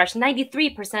certified fresh.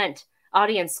 93%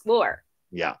 audience score.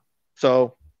 Yeah.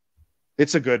 So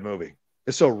it's a good movie.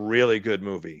 It's a really good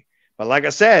movie. But like I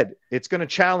said, it's going to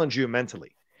challenge you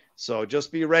mentally. So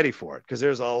just be ready for it because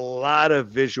there's a lot of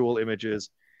visual images.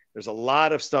 There's a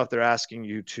lot of stuff they're asking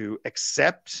you to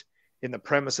accept in the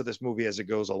premise of this movie as it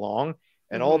goes along.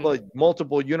 And all the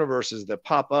multiple universes that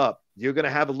pop up, you're going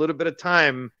to have a little bit of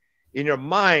time in your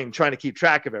mind trying to keep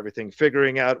track of everything,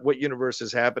 figuring out what universe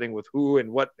is happening with who and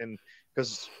what. And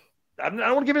because I don't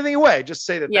want to give anything away, just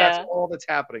say that that's all that's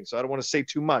happening. So I don't want to say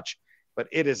too much, but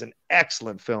it is an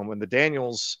excellent film. And the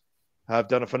Daniels have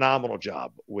done a phenomenal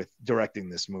job with directing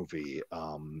this movie.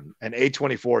 And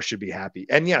A24 should be happy.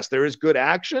 And yes, there is good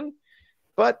action,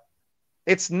 but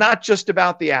it's not just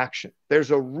about the action.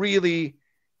 There's a really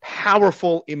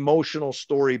powerful emotional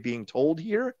story being told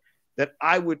here that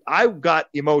I got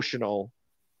emotional.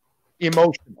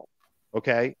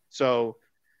 Okay. So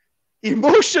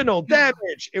emotional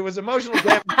damage. It was emotional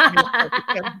damage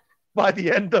by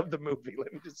the end of the movie.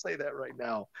 Let me just say that right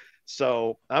now.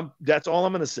 So that's all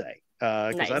I'm going to say.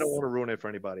 Because I don't want to ruin it for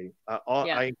anybody.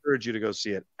 I encourage you to go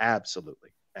see it.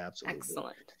 Absolutely.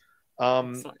 Excellent.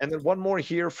 And then one more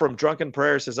here from Drunken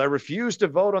Prayer says, "I refuse to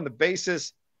vote on the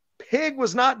basis Pig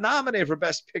was not nominated for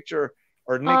Best Picture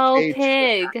or Nick Cage."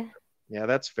 Pig. Yeah,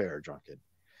 that's fair, Drunken.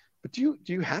 But do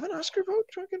you have an Oscar vote,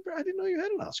 Drunken? I didn't know you had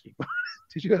an Oscar vote.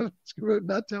 Did you have an Oscar vote?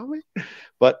 Not tell me.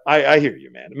 But I hear you,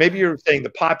 man. Maybe you're saying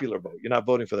the popular vote. You're not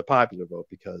voting for the popular vote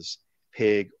because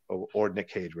Pig or Nick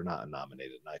Cage were not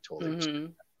nominated, and I totally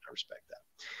respect that.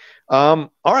 All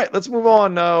right, let's move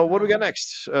on. What do we got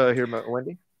next here,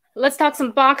 Wendy? Let's talk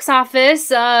some box office.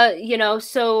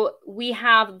 So we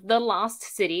have The Lost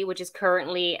City, which is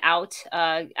currently out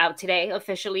today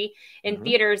officially in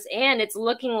theaters, and it's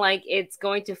looking like it's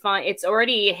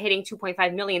already hitting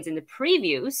 2.5 million in the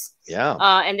previews. Yeah.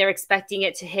 And they're expecting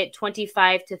it to hit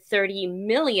 25 to 30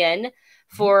 million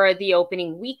for the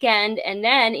opening weekend. And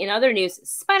then in other news,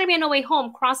 Spider-Man No Way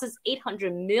Home crosses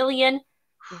 800 million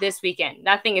this weekend.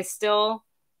 That thing is still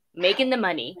making the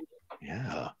money.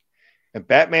 Yeah. And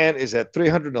Batman is at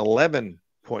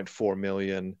 311.4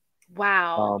 million.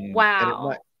 Wow. Wow.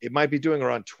 And it might be doing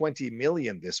around 20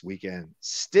 million this weekend.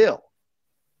 Still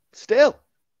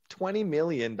 $20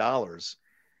 million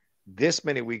this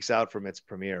many weeks out from its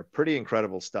premiere. Pretty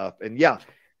incredible stuff. And yeah,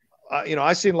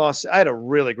 I seen Lost. I had a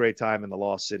really great time in the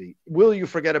Lost City. Will you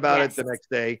forget about it the next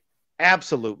day?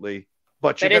 Absolutely.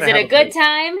 But is it a good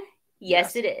time?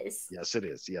 Yes, it is. Yes, it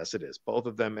is. Yes, it is. Both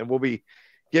of them. And we'll be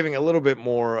giving a little bit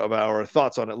more of our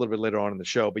thoughts on it a little bit later on in the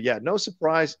show. But yeah, no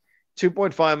surprise.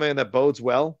 2.5 million, that bodes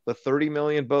well. The 30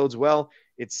 million bodes well.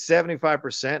 It's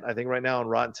 75%, I think, right now on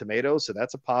Rotten Tomatoes. So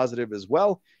that's a positive as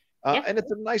well. And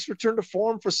it's a nice return to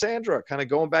form for Sandra, kind of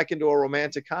going back into a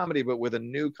romantic comedy, but with a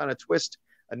new kind of twist,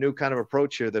 a new kind of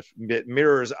approach here that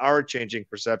mirrors our changing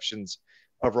perceptions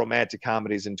of romantic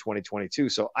comedies in 2022.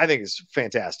 So I think it's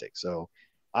fantastic. So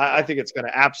I think it's going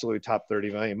to absolutely top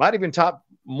 30 million. Might even top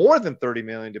more than 30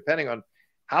 million, depending on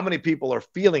how many people are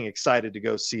feeling excited to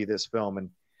go see this film. And,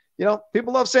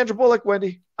 people love Sandra Bullock,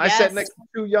 Wendy. I sat next to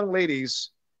two young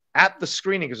ladies at the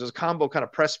screening because it was a combo kind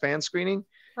of press fan screening.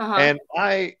 And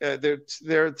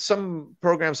there's some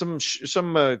program, some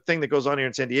thing that goes on here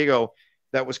in San Diego.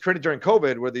 that was created during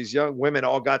COVID, where these young women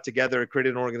all got together and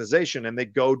created an organization, and they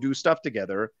go do stuff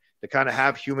together to kind of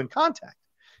have human contact.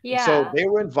 Yeah. And so they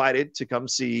were invited to come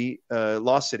see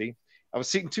Lost City. I was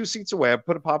sitting 2 seats away. I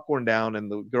put a popcorn down, and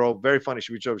the girl, very funny,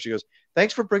 she reached over. She goes,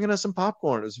 "Thanks for bringing us some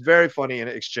popcorn." It was very funny in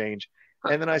exchange.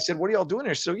 And then I said, "What are y'all doing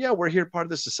here?" So, yeah, we're here part of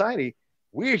the society.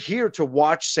 We're here to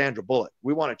watch Sandra Bullock.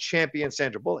 We want to champion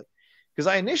Sandra Bullock. Because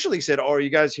I initially said, "Oh, are you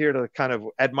guys here to kind of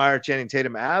admire Channing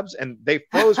Tatum abs?" And they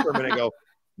froze for a minute and go,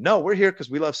 "No, we're here because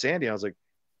we love Sandy." I was like,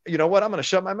 you know what? I'm going to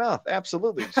shut my mouth.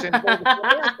 Absolutely. Sandra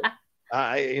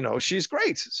Bullock, she's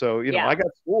great. So, I got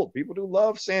fooled. People do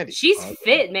love Sandy. She's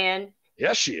fit, man.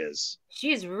 Yes, she is.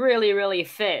 She's really, really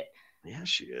fit. Yeah,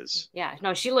 she is. Yeah,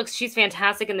 no, she's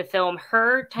fantastic in the film.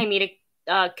 Her comedic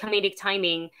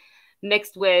timing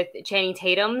mixed with Channing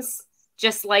Tatum's,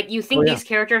 just like you think these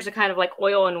characters are kind of like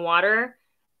oil and water.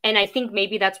 And I think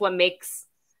maybe that's what makes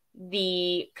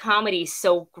the comedy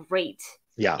so great.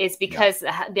 Yeah. Is because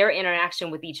their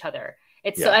interaction with each other.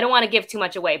 So I don't want to give too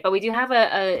much away, but we do have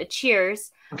a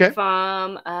cheers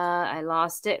from I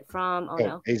lost it from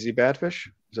no. AZ Badfish?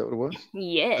 Is that what it was?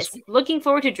 Yes. Looking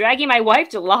forward to dragging my wife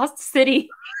to Lost City.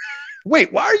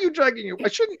 Wait, why are you dragging your? I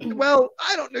shouldn't. Well,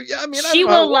 I don't know. Yeah, I mean, she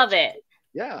will love it.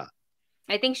 Yeah,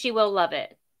 I think she will love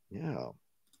it. Yeah,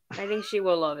 I think she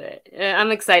will love it. I'm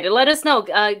excited. Let us know.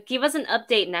 Give us an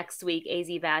update next week, AZ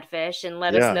Badfish, and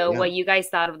let us know what you guys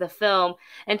thought of the film.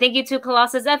 And thank you to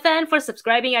Colossus FN for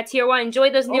subscribing at Tier 1. Enjoy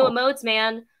those new emotes,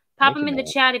 man. Pop them in the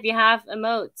chat if you have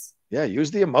emotes. Yeah,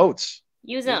 use the emotes.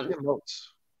 Use them. The emotes.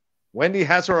 Wendy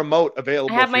has her emote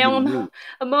available. I have my own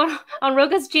emote on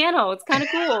Rocha's channel. It's kind of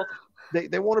cool.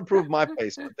 They won't approve my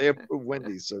face, but they approve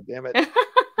Wendy's. So damn it,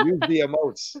 use the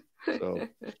emotes. So,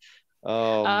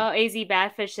 AZ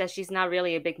Badfish says she's not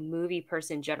really a big movie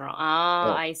person in general.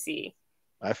 I see.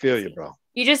 I feel you, bro.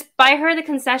 You just buy her the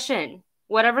concession.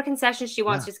 Whatever concession she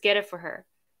wants, just get it for her.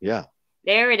 Yeah.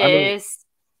 There it is.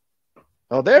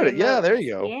 Oh, there it is. Yeah, there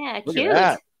you go. Yeah, Look cute. At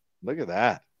that. Look at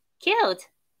that. Cute.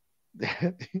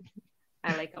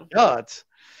 I like them.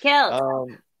 Cute.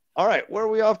 All right, where are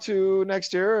we off to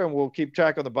next year? And we'll keep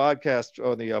track on the podcast,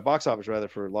 or the box office rather,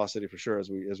 for Lost City for sure as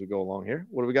we go along here.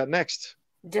 What do we got next?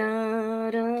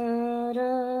 Da, da, da,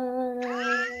 da,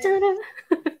 da.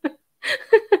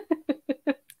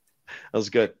 That was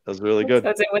good. That was really good.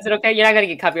 Was it okay? You're not gonna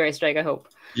get copyright strike, I hope.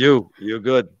 You're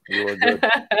good. You are good.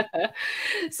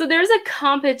 So there's a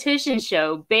competition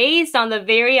show based on the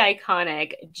very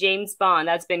iconic James Bond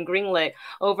that's been greenlit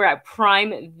over at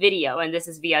Prime Video, and this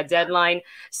is via Deadline.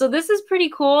 So this is pretty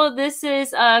cool. This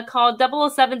is called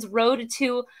 007's Road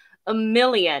to a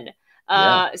Million.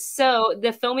 So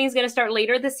the filming is going to start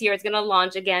later this year. It's going to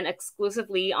launch again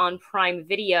exclusively on Prime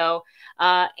Video.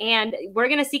 And we're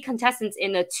going to see contestants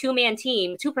in a two-person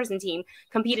team,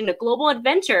 compete in a global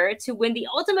adventure to win the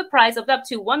ultimate prize of up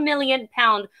to £1 million,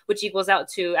 which equals out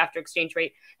to, after exchange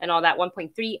rate and all that,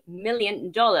 $1.3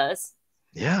 million.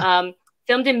 Yeah.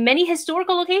 Filmed in many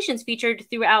historical locations featured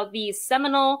throughout the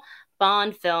seminal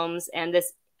Bond films, and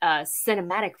this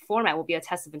cinematic format will be a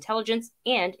test of intelligence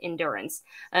and endurance.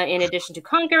 In addition to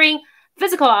conquering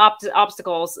physical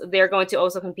obstacles, they're going to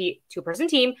also compete. Two-person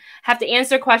team have to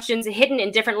answer questions hidden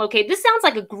in different locations. This sounds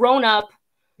like a grown-up.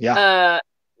 Yeah.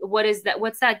 What is that?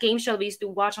 What's that game show we used to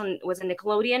watch on? Was it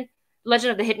Nickelodeon?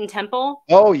 Legend of the Hidden Temple.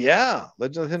 Oh yeah,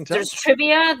 Legend of the Hidden Temple. There's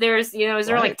trivia. There's is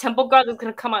there like temple guard that's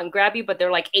gonna come out and grab you, but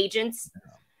they're like agents.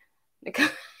 Yeah.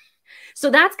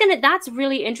 So that's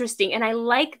really interesting, and I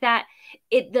like that.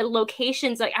 The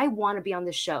locations, like, I want to be on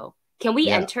this show. Can we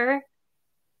enter?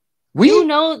 You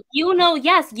know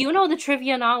the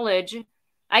trivia knowledge.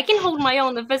 I can hold my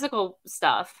own, the physical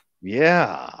stuff.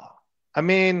 Yeah. I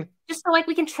mean, just so like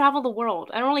we can travel the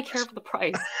world. I don't really care for the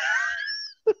price.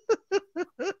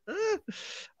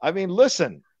 I mean,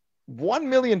 listen, £1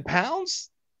 million,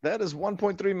 that is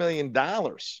 $1.3 million.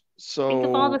 So think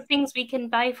of all the things we can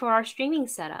buy for our streaming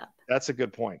setup. That's a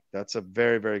good point. That's a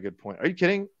very, very good point. Are you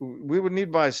kidding? We would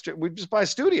need we'd just buy a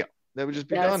studio. That would just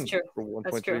be done for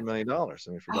 $1.3 million. I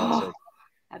mean, for God's sake.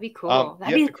 That'd be cool.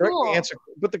 That'd be cool. Answer,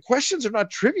 but the questions are not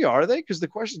trivia, are they? Because the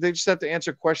questions, they just have to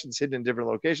answer questions hidden in different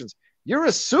locations. You're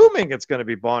assuming it's going to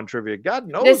be Bond trivia. God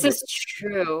knows. This is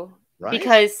true. Right?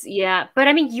 Because, but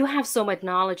I mean, you have so much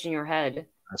knowledge in your head.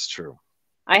 That's true.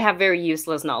 I have very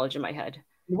useless knowledge in my head.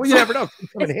 Well, you never know. It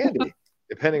could come in handy,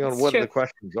 depending on what the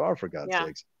questions are, for God's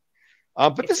sakes.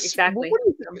 But this exactly.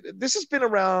 This has been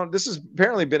around. This has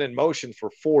apparently been in motion for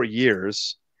 4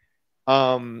 years,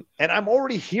 and I'm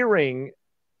already hearing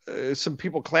some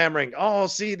people clamoring. Oh,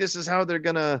 see, this is how they're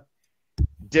gonna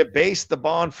debase the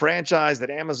Bond franchise. That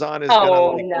Amazon is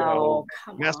gonna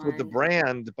mess with the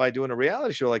brand by doing a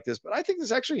reality show like this. But I think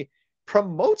this actually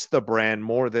promotes the brand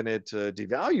more than it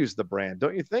devalues the brand.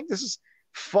 Don't you think? This is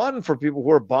fun for people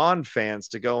who are Bond fans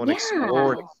to go and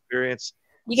explore and experience.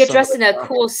 You get dressed in a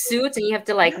cool suit and you have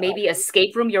to like maybe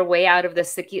escape room your way out of the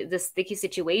sticky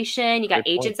situation. You got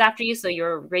agents after you, so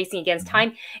you're racing against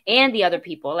time and the other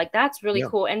people. Like that's really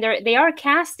cool. And they are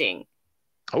casting.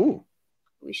 Oh,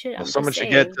 we should. Well, someone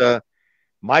should get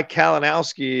Mike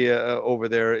Kalinowski over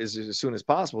there as soon as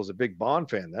possible. Is a big Bond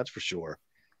fan, that's for sure.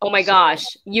 Oh my gosh,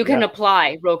 you can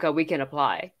apply, Rocha. We can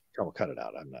apply. Oh, cut it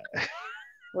out. I'm not.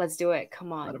 Let's do it.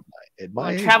 Come on.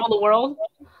 My travel the world.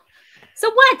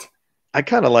 So what? I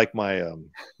kind of like my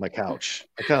my couch.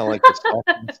 I kind of like this.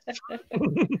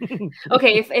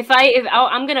 Okay, if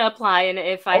I'm gonna apply, and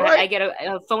if I get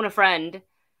a phone a friend.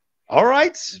 All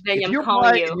right. Then if you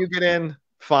apply and you get in,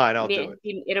 fine. I'll do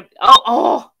it.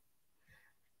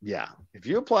 Yeah. If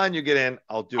you apply and you get in,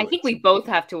 I'll do it. I think we both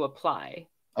have to apply.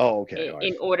 Oh, okay.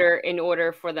 In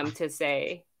order for them to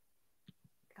say,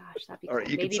 "Gosh, that'd be cool." Right,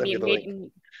 maybe.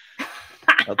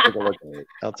 I'll take a look at it.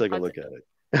 I'll take a look at it.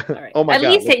 All right. Oh my God.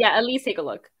 At least take a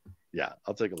look. Yeah,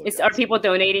 I'll take a look. Are people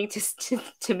donating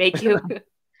to make you?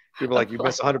 People like you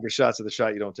miss 100 shots of the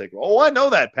shot you don't take. Oh, I know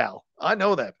that, pal.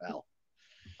 No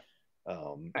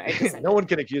one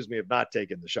can accuse me of not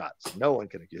taking the shots. No one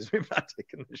can accuse me of not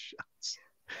taking the shots.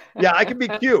 Yeah, I can be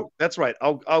cute. That's right.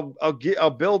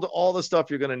 I'll build all the stuff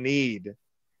you're going to need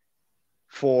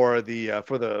for the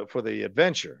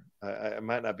adventure. I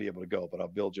might not be able to go, but I'll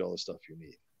build you all the stuff you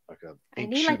need. Okay. I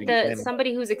need like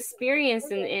somebody who's experienced,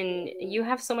 and you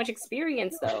have so much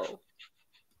experience though.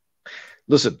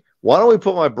 Listen, why don't we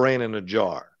put my brain in a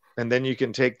jar, and then you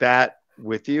can take that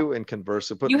with you and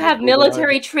converse. You have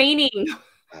military training.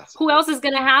 Who else is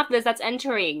going to have this? That's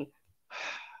entering.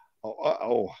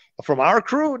 From our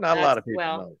crew, not a lot of people.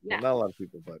 Well, no, not a lot of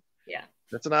people, but yeah,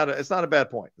 it's not a bad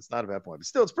point. It's not a bad point, but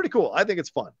still, it's pretty cool. I think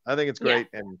it's fun. I think it's great,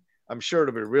 and I'm sure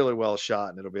it'll be really well shot,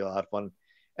 and it'll be a lot of fun.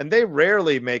 And they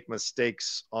rarely make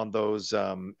mistakes on those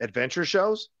adventure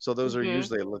shows. So those are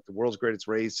usually like The World's Greatest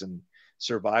Race and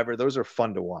Survivor. Those are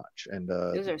fun to watch, and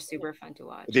those are super fun to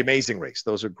watch. The Amazing Race,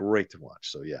 those are great to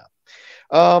watch. So yeah.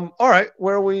 All right,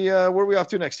 where are we off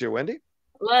to next year, Wendy?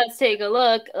 Let's take a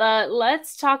look.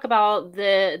 Let's talk about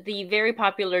the very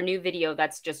popular new video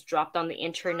that's just dropped on the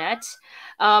internet.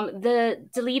 The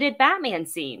deleted Batman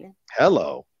scene.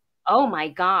 Hello. Oh my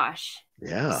gosh.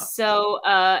 Yeah. So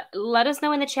let us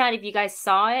know in the chat if you guys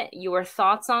saw it, your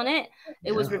thoughts on it.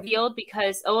 It was revealed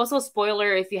because, also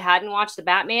spoiler, if you hadn't watched the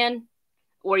Batman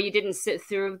or you didn't sit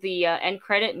through the end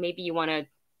credit, maybe you want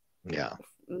to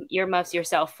earmuffs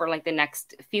yourself for like the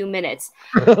next few minutes.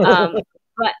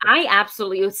 But I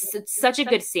absolutely, it's such a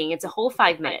good scene. It's a whole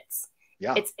 5 minutes.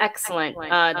 Yeah. It's excellent.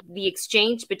 The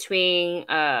exchange between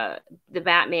the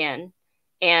Batman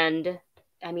and,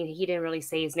 I mean, he didn't really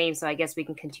say his name, so I guess we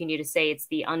can continue to say it's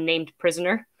the unnamed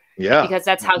prisoner. Yeah. Because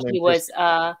that's how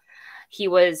he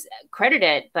was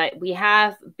credited. But we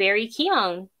have Barry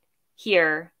Keoghan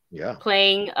here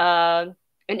playing an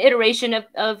iteration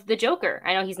of the Joker.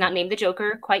 I know he's not named the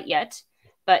Joker quite yet,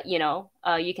 but, you know,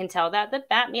 you can tell that the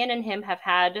Batman and him have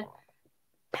had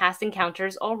past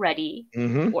encounters already,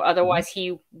 or otherwise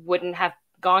he wouldn't have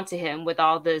gone to him with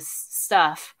all this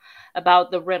stuff about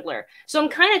the Riddler. So I'm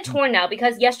kind of torn now,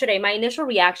 because yesterday my initial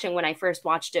reaction when I first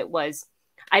watched it was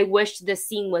I wished this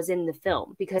scene was in the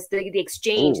film, because the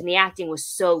exchange and the acting was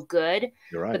so good.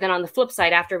 You're right. But then on the flip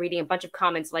side, after reading a bunch of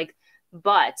comments like,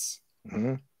 but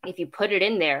if you put it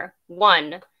in there,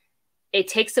 one, it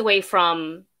takes away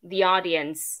from the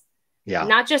audience,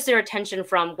 not just their attention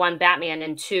from one, Batman,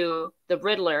 and two, the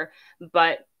Riddler,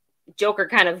 but Joker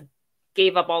kind of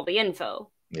gave up all the info.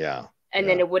 Yeah. And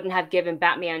then it wouldn't have given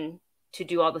Batman to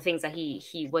do all the things that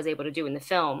he was able to do in the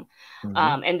film.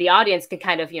 And the audience can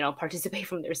kind of, you know, participate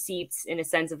from their seats in a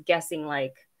sense of guessing,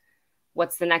 like,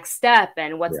 what's the next step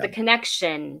and what's the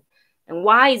connection and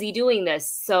why is he doing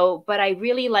this? So, but I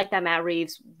really like that Matt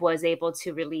Reeves was able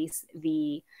to release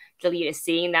the deleted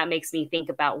scene. That makes me think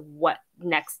about what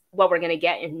we're going to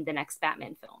get in the next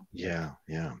Batman film. Yeah.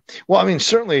 Yeah. Well, I mean,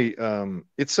 certainly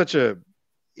it's such a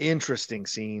interesting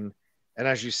scene. And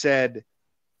as you said,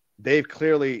 they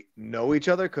clearly know each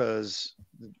other, because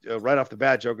right off the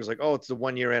bat, Joker's like, oh, it's the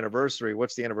 1 year anniversary.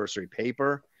 What's the anniversary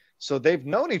paper? So they've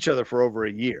known each other for over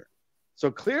a year.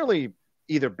 So clearly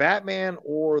either Batman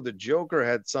or the Joker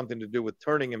had something to do with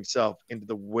turning himself into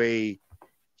the way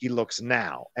he looks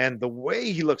now. And the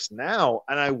way he looks now,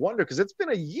 and I wonder, because it's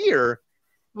been a year,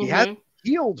 he hasn't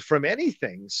healed from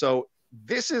anything. So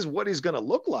this is what he's going to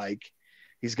look like.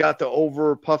 He's got the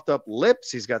over puffed up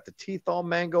lips. He's got the teeth all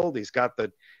mangled. He's got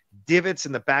the divots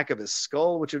in the back of his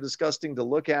skull, which are disgusting to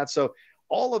look at. So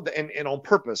all of the and on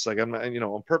purpose, like I'm not,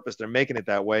 on purpose, they're making it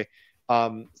that way.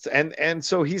 And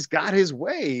so he's got his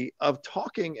way of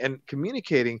talking and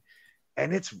communicating,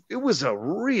 and it was a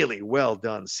really well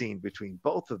done scene between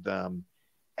both of them.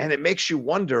 And it makes you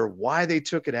wonder why they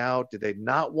took it out. Did they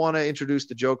not want to introduce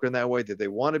the Joker in that way? Did they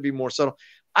want to be more subtle?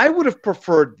 I would have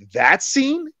preferred that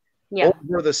scene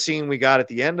over the scene we got at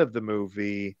the end of the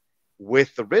movie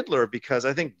with the Riddler, because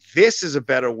I think this is a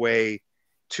better way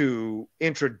to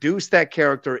introduce that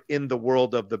character in the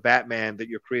world of the Batman that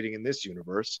you're creating in this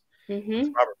universe.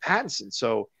 Robert Pattinson.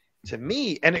 So to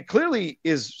me, and it clearly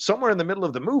is somewhere in the middle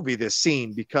of the movie, this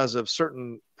scene, because of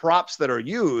certain props that are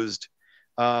used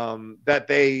that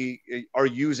they are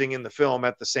using in the film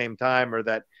at the same time, or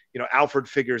that, Alfred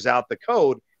figures out the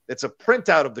code. That's a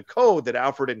printout of the code that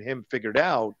Alfred and him figured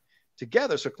out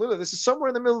together. So clearly this is somewhere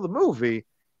in the middle of the movie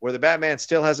where the Batman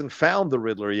still hasn't found the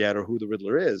Riddler yet, or who the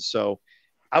Riddler is. So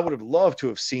I would have loved to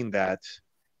have seen that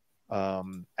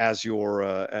as your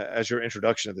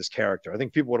introduction of this character. I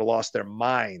think people would have lost their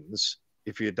minds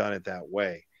if you had done it that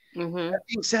way. That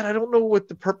being said, I don't know what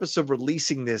the purpose of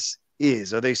releasing this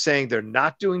is. Are they saying they're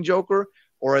not doing Joker,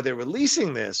 or are they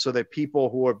releasing this so that people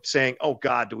who are saying, oh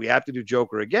God, do we have to do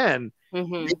Joker again,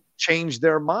 change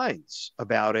their minds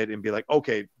about it and be like,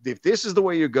 okay, if this is the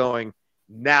way you're going,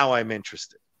 now I'm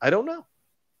interested? I don't know.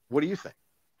 What do you think?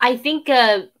 I think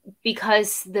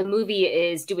because the movie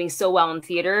is doing so well in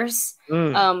theaters,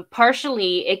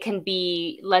 partially it can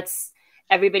be,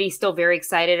 everybody's still very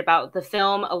excited about the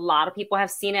film. A lot of people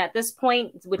have seen it at this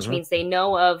point, which means they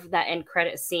know of that end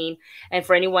credit scene. And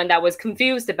for anyone that was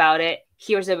confused about it,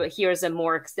 here's a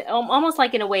more almost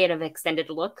like in a way an extended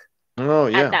look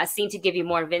at that scene to give you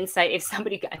more of insight. If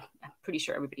somebody got, I'm pretty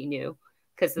sure everybody knew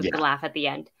because of the laugh at the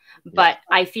end. But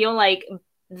I feel like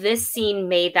this scene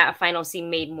that final scene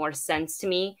made more sense to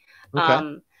me.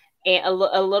 And a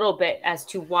little bit as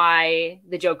to why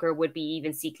the Joker would be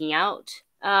even seeking out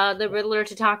the Riddler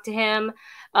to talk to him.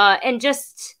 And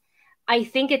just, I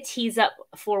think it tees up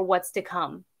for what's to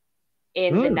come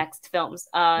in the next films.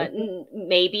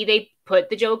 Maybe they put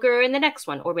the Joker in the next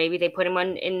one, or maybe they put him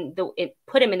in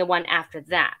the one after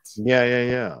that.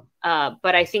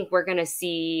 But I think we're going to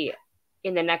see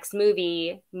in the next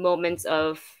movie moments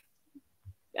of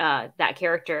that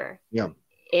character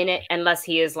in it, unless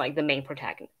he is like the main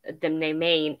protagonist, the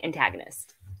main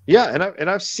antagonist. And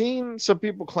I've seen some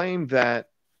people claim that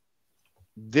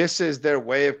this is their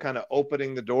way of kind of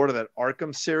opening the door to that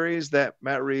Arkham series that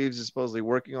Matt Reeves is supposedly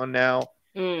working on now.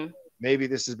 Maybe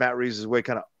this is Matt Reeves' way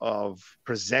kind of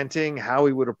presenting how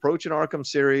he would approach an Arkham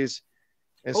series.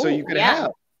 And so you could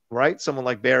have, someone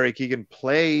like Barry Keoghan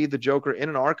play the Joker in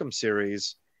an Arkham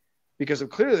series, because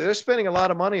clearly they're spending a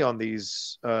lot of money on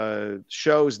these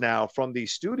shows now from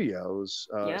these studios.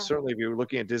 Certainly if you're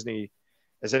looking at Disney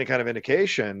as any kind of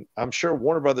indication, I'm sure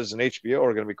Warner Brothers and HBO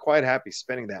are going to be quite happy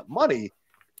spending that money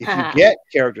if you get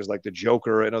characters like the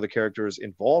Joker and other characters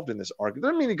involved in this arc. It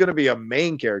doesn't mean they're going to be a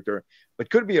main character, but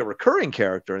could be a recurring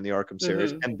character in the Arkham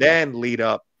series, and then lead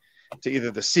up to either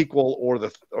the sequel or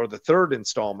the third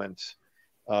installment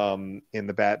in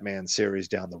the Batman series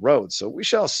down the road. So we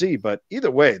shall see. But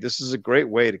either way, this is a great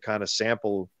way to kind of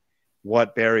sample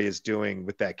what Barry is doing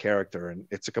with that character, and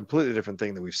it's a completely different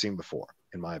thing than we've seen before,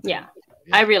 in my opinion.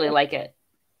 I really like it.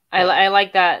 I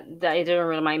like that it doesn't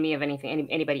remind me of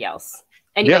anybody else.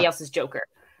 Anybody else's Joker.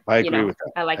 I agree with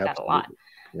that. I like that a lot.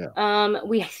 Yeah.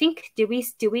 I think did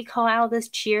we call out this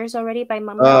Cheers already by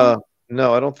Mumra?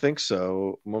 No, I don't think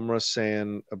so. Mumra's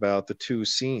saying about the two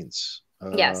scenes.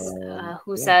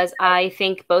 Who says, I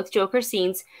think both Joker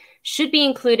scenes should be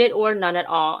included or none at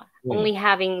all. Only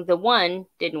having the one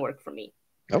didn't work for me.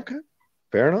 Okay.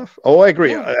 Fair enough. Oh, I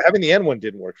agree. Having the end one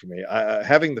didn't work for me.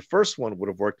 Having the first one would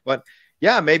have worked. But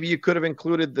maybe you could have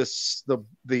included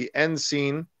the end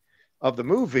scene of the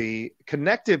movie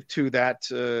connected to that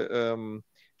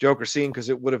Joker scene, because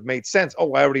it would have made sense.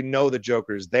 Oh, I already know the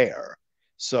Joker's there.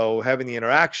 So having the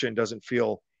interaction doesn't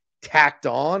feel tacked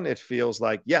on. It feels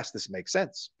like, yes, this makes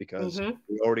sense, because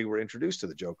we already were introduced to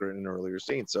the Joker in an earlier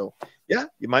scene. So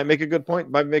you might make a good point.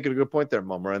 Might make it a good point there,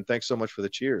 Mumra. And thanks so much for the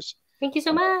cheers. Thank you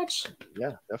so much.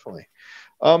 Yeah, definitely.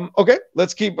 Okay,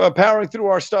 let's keep powering through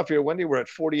our stuff here, Wendy. We're at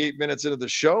 48 minutes into the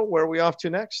show. Where are we off to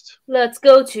next? Let's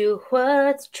go to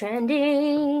what's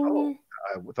trending.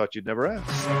 I thought you'd never ask.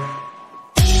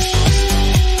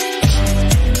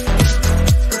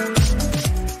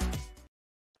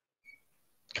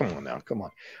 Come on now, come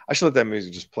on. I should let that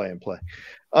music just play and play.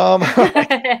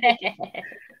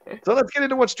 So let's get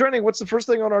into what's trending. What's the first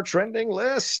thing on our trending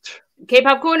list?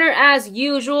 K-pop corner, as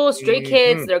usual. Stray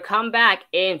Kids, their comeback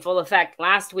in full effect.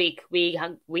 Last week we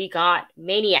got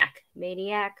Maniac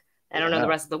I don't know the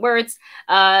rest of the words.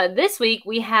 This week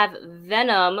we have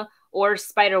Venom or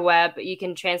Spiderweb. You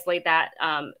can translate that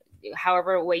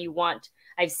however way you want.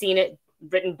 I've seen it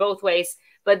written both ways.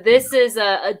 But this is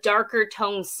a darker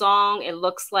tone song. It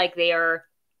looks like they are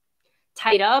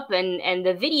tied up, and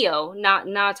the video,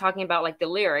 not talking about like the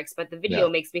lyrics, but the video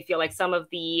makes me feel like some of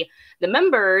the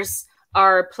members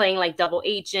are playing like double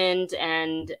agent,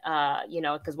 and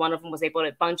because one of them was able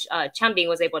to Chanbing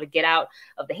was able to get out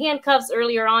of the handcuffs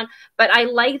earlier on. But I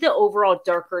like the overall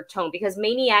darker tone, because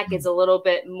Maniac is a little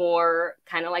bit more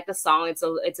kind of like the song. It's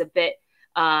a bit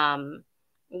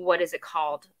what is it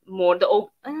called? More the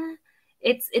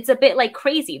it's a bit like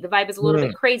crazy. The vibe is a little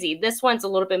bit crazy. This one's a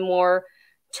little bit more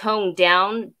toned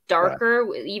down, darker,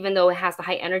 even though it has the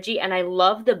high energy. And I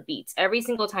love the beats. Every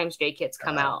single time Stray Kids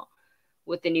come out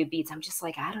with the new beats, I'm just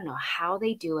like, I don't know how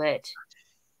they do it.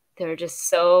 They're just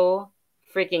so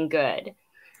freaking good.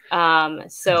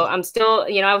 So I'm still,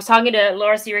 I was talking to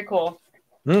Laura Siri Cole.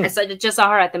 I just saw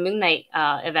her at the Moon Knight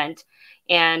event,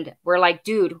 and we're like,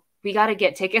 dude, we got to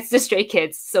get tickets to Stray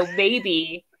Kids. So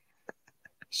maybe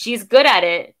she's good at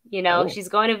it. She's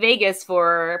going to Vegas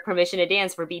for Permission to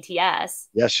Dance for BTS.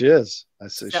 Yeah, she is.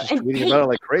 She's tweeting about it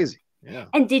like crazy. Yeah.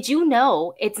 And did you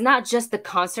know it's not just the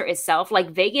concert itself? Like,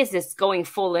 Vegas is going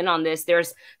full in on this.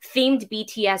 There's themed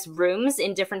BTS rooms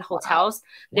in different hotels.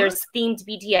 Wow. There's themed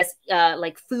BTS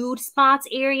like food spots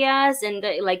areas, and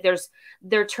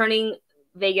they're turning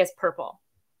Vegas purple.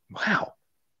 Wow.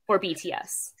 For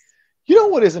BTS. You know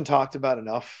what isn't talked about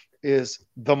enough is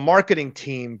the marketing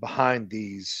team behind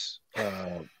these.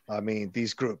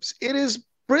 These groups. It is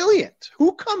brilliant.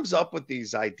 Who comes up with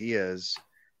these ideas?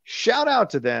 Shout out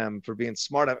to them for being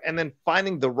smart enough, and then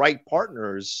finding the right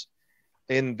partners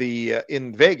in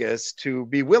Vegas to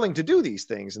be willing to do these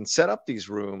things and set up these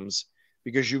rooms,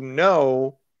 because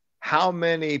how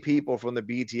many people from the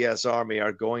BTS army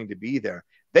are going to be there.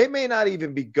 They may not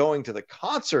even be going to the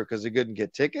concert because they couldn't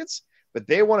get tickets, but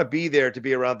they want to be there to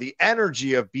be around the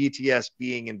energy of BTS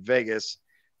being in Vegas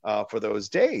for those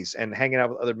days and hanging out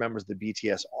with other members of the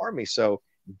BTS army. So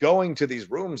going to these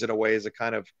rooms in a way is a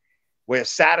kind of way of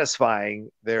satisfying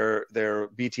their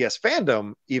BTS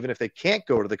fandom, even if they can't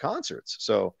go to the concerts.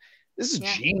 So this is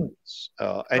genius.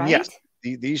 And yes,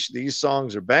 these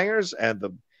songs are bangers, and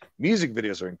the music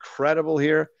videos are incredible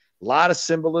here. A lot of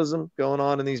symbolism going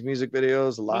on in these music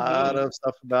videos, a lot of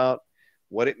stuff about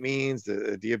what it means,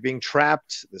 the idea of being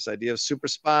trapped, this idea of super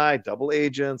spy, double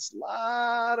agents, a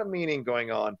lot of meaning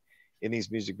going on in these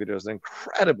music videos. They're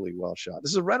incredibly well shot.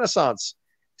 This is a renaissance,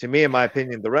 to me, in my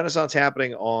opinion. The renaissance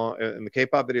happening in the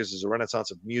K-pop videos is a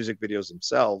renaissance of music videos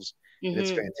themselves. And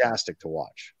it's fantastic to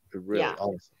watch. It really,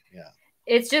 honestly,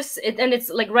 It's just, and it's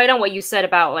like right on what you said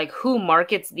about like who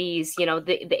markets these,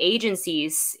 the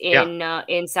agencies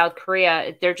in South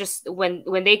Korea. They're just,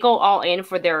 when they go all in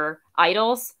for their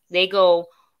idols, they go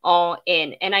all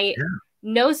in. And I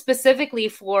know specifically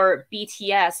for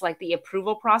BTS, like the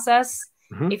approval process,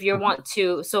 if you want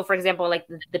to, so for example, like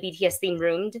the BTS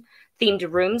themed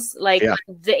rooms, like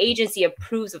the agency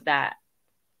approves of that.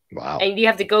 Wow. And you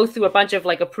have to go through a bunch of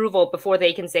like approval before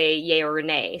they can say yay or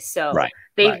nay. So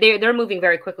they're moving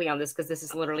very quickly on this, because this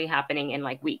is literally happening in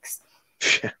like weeks.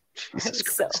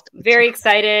 So very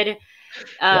excited.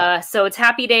 So it's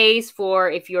happy days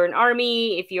for if you're an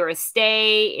ARMY, if you're a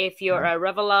Stay, if you're a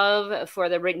Revelove, for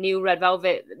the new Red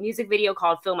Velvet music video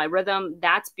called Feel My Rhythm.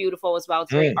 That's beautiful as well.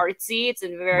 It's very artsy. It's a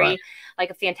very like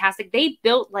a fantastic. They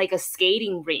built like a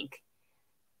skating rink,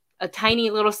 a tiny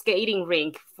little skating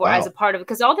rink as a part of it,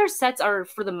 because all their sets are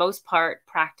for the most part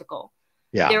practical.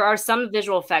 There are some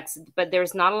visual effects, but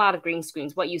there's not a lot of green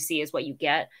screens. What you see is what you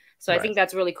get. So I think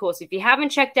that's really cool. So if you haven't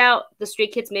checked out the Stray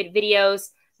Kids made videos,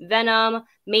 Venom,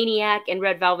 Maniac, and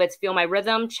Red Velvet's Feel My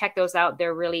Rhythm, check those out.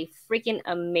 They're really freaking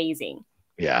amazing.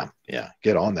 Yeah.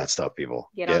 Get on that stuff, people.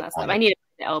 Get on that stuff. I need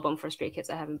an album for Stray Kids.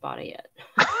 I haven't bought it yet.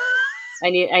 I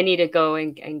need to go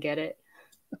and get it.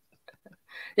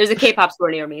 There's a K-pop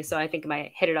store near me, so I think I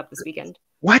might hit it up this weekend.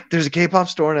 What? There's a K-pop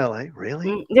store in LA?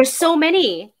 Really? There's so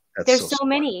many. There's so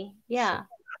many. Yeah.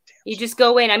 You just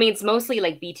go in. I mean, it's mostly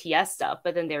like BTS stuff,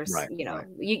 but then there's,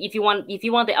 if you want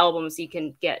the albums, you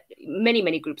can get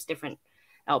many groups, different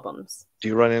albums. Do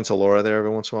you run into Laura there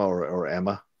every once in a while, or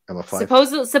Emma? Emma 5?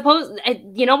 Suppose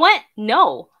you know what?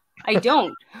 No, I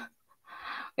don't.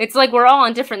 It's like we're all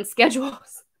on different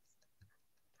schedules,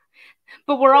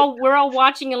 but we're all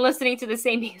watching and listening to the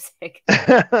same music.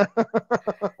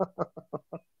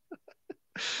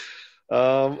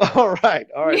 All right.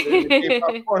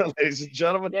 Ladies and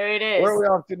gentlemen. There it is. Where are we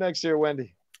off to next here,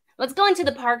 Wendy? let's go into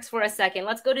the parks for a second.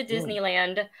 Let's go to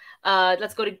Disneyland.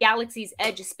 Let's go to Galaxy's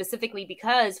Edge specifically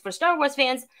because for Star Wars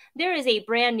fans, there is a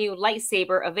brand new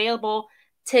lightsaber available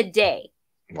today.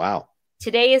 Wow.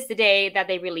 Today is the day that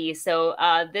they release. So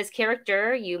this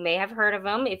character, you may have heard of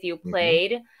him if you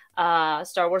played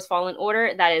Star Wars Fallen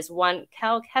Order. That is one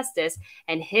Cal Kestis,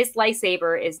 and his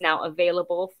lightsaber is now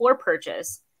available for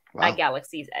purchase at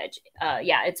Galaxy's Edge.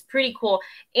 Yeah, it's pretty cool.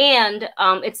 And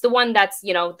it's the one that's,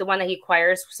 the one that he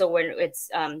acquires. So when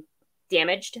it's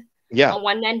damaged on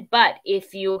one end, but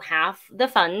if you have the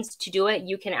funds to do it,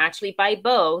 you can actually buy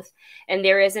both. And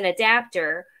there is an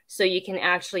adapter. So you can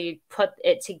actually put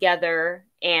it together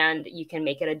and you can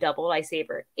make it a double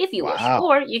lightsaber if you wish.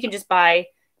 Or you can just buy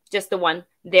just the one.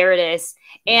 There it is.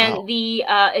 And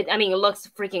it looks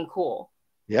freaking cool.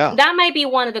 Yeah. That might be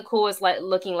one of the coolest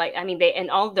looking and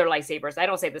all of their lightsabers. I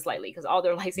don't say this lightly because all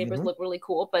their lightsabers look really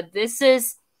cool. But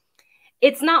it's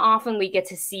not often we get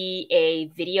to see a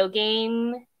video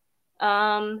game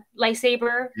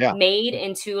lightsaber made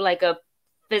into like a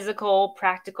physical,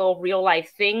 practical, real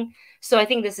life thing. So I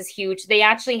think this is huge. They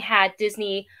actually had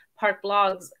Disney Park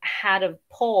Blogs had a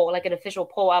poll, like an official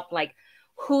poll up, like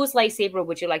whose lightsaber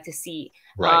would you like to see?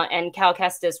 And Cal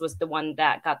Kestis was the one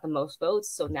that got the most votes.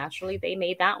 So naturally they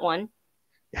made that one.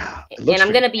 Yeah. And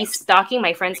I'm going to be stalking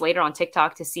my friends later on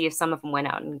TikTok to see if some of them went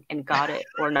out and got it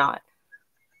or not.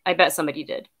 I bet somebody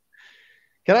did.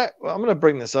 I'm going to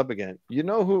bring this up again. You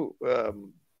know who...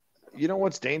 you know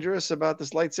what's dangerous about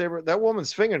this lightsaber? That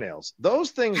woman's fingernails.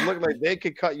 Those things look like they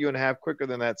could cut you in half quicker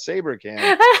than that saber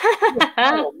can.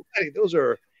 Those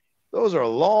are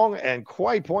long and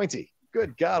quite pointy.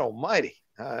 Good God Almighty!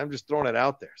 I'm just throwing it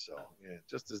out there. So yeah,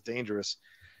 just as dangerous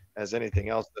as anything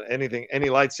else, any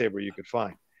lightsaber you could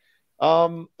find.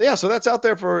 So that's out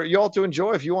there for y'all to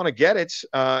enjoy if you want to get it.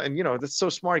 And that's so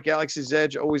smart. Galaxy's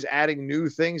Edge always adding new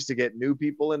things to get new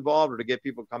people involved or to get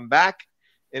people come back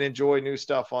and enjoy new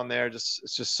stuff on there. It's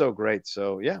just so great.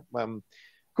 So yeah,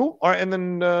 cool. All right, and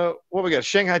then what we got?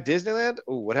 Shanghai Disneyland.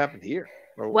 Oh, what happened here?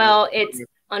 It's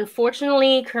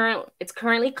unfortunately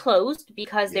currently closed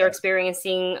because they're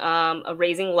experiencing a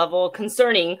raising level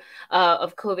concerning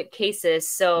of COVID cases.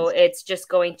 So it's just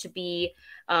going to be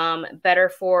better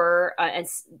for and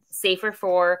safer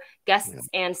for guests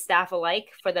and staff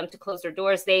alike for them to close their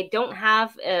doors. They don't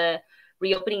have a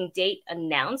reopening date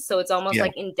announced, so it's almost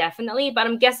like indefinitely, but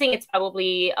I'm guessing it's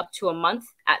probably up to a month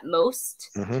at most.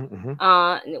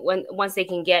 Once they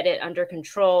can get it under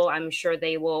control, I'm sure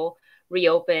they will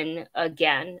reopen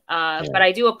again. But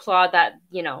I do applaud that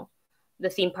the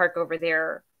theme park over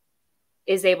there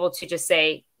is able to just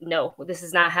say, no, this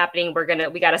is not happening.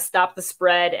 We got to stop the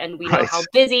spread, and we know how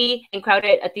busy and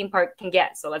crowded a theme park can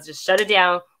get, so let's just shut it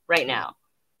down right now.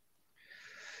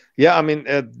 Yeah, I mean,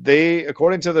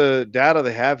 according to the data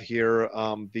they have here,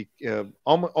 the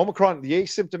Omicron, the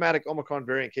asymptomatic Omicron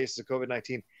variant cases of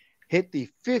COVID-19 hit the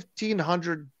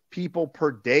 1,500 people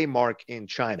per day mark in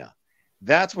China.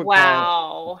 That's what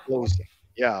closing.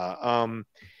 Yeah.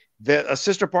 A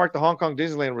sister park, the Hong Kong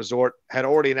Disneyland Resort, had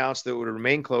already announced that it would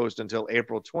remain closed until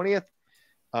April 20th,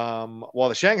 while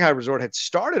the Shanghai Resort had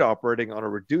started operating on a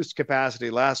reduced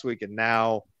capacity last week, and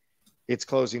now it's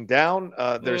closing down.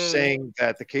 They're saying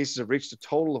that the cases have reached a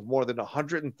total of more than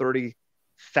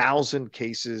 130,000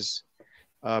 cases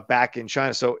back in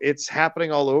China. So it's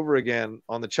happening all over again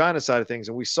on the China side of things.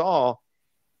 And we saw,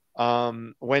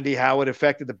 Wendy, how it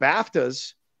affected the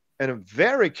BAFTAs. And I'm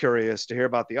very curious to hear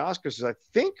about the Oscars. I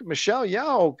think Michelle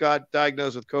Yeoh got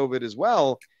diagnosed with COVID as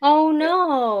well. Oh,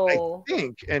 no. I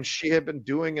think. And she had been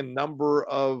doing a number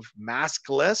of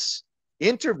maskless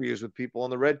interviews with people on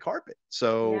the red carpet.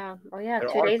 So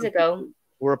 2 days ago.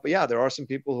 There are some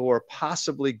people who are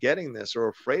possibly getting this or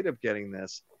afraid of getting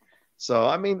this. So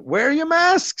I mean, wear your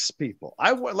masks, people.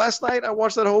 Last night I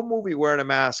watched that whole movie wearing a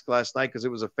mask last night because it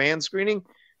was a fan screening,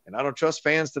 and I don't trust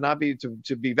fans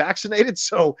to be vaccinated.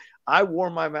 So I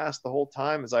wore my mask the whole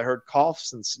time as I heard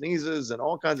coughs and sneezes and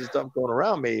all kinds of stuff going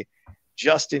around me,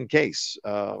 just in case.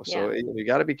 So you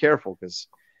got to be careful because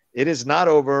it is not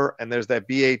over, and there's that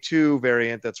BA2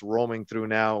 variant that's roaming through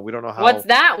now. We don't know how. What's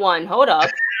that one? Hold up.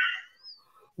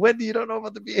 Wendy, you don't know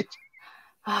about the BA2?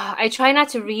 I try not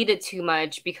to read it too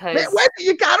much because Wendy,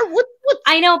 you gotta. What?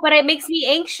 I know, but it makes me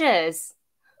anxious.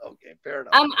 Okay, fair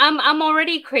enough. I'm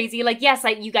already crazy. Like, yes,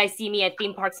 you guys see me at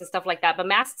theme parks and stuff like that, but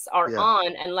masks are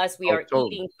on unless we are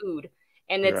eating food.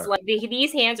 And it's like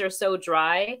these hands are so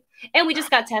dry. And we just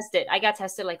got tested. I got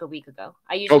tested like a week ago.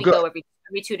 I usually go every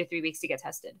 2 to 3 weeks to get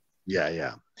tested.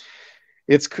 Yeah.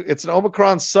 It's an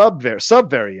Omicron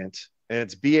subvariant, and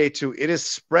it's BA2. It is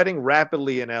spreading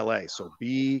rapidly in LA. So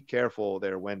be careful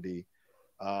there, Wendy.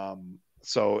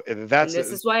 So and this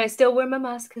is why I still wear my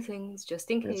mask for things, just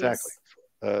in case. Exactly.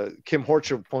 Kim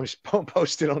Horcher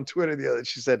posted on Twitter the other.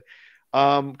 She said,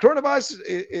 "Coronavirus,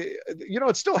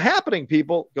 it's still happening.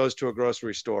 People goes to a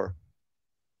grocery store,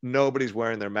 nobody's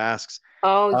wearing their masks."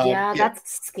 Oh yeah,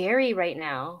 that's scary right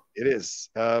now. It is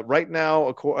right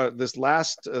now. This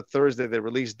last Thursday, they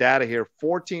released data here.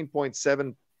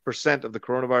 14.7% of the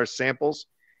coronavirus samples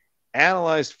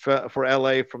analyzed for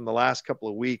LA from the last couple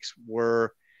of weeks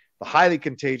were the highly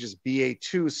contagious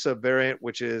BA2 subvariant,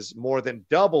 which is more than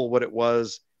double what it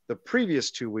was the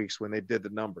previous 2 weeks when they did the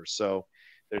numbers. So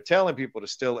they're telling people to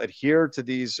still adhere to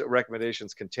these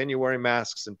recommendations, continue wearing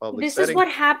masks in public settings. This is what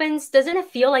happens. Doesn't it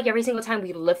feel like every single time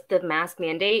we lift the mask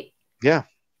mandate? Yeah.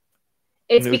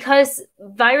 It's because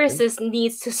viruses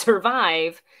needs to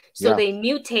survive. So they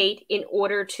mutate in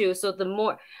order to, so the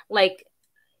more like,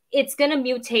 it's going to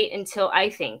mutate until, I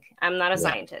think, I'm not a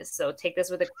scientist, so take this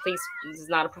with a, please, this is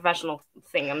not a professional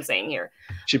thing I'm saying here.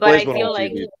 But I feel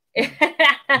like,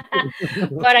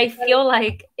 but I feel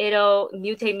like it'll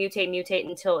mutate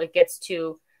until it gets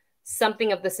to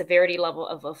something of the severity level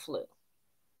of a flu.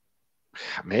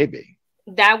 Maybe.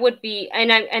 That would be,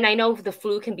 and I know the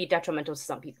flu can be detrimental to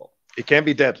some people. It can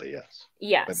be deadly, yes.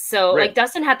 Yeah, so like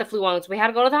Dustin had the flu once. We had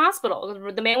to go to the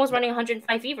hospital. The man was running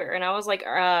 105 fever, and I was like,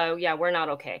 yeah, we're not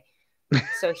okay.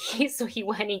 So he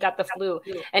went and he got the flu,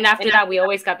 and after that, we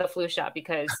always got the flu shot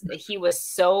because he was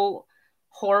so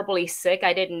horribly sick.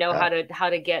 I didn't know how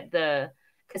to get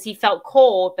because he felt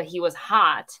cold, but he was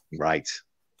hot. Right.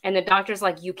 And the doctor's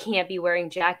like, you can't be wearing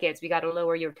jackets. We got to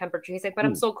lower your temperature. He's like, but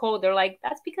I'm so cold. They're like,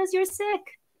 that's because you're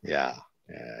sick. Yeah.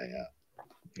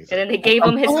 And then they gave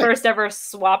him his first ever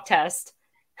swab test.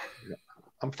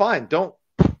 I'm fine. Don't.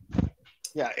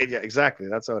 Yeah, exactly.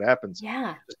 That's how it happens.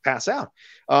 Yeah. Just pass out.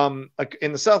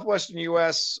 In the southwestern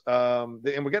U.S., and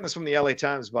we're getting this from the LA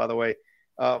Times, by the way,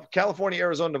 California,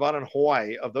 Arizona, Nevada, and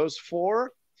Hawaii, of those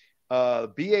four,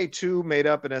 BA2 made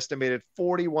up an estimated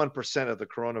 41% of the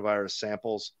coronavirus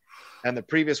samples. And the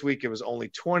previous week, it was only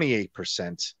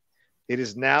 28%. It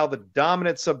is now the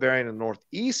dominant subvariant in the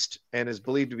Northeast and is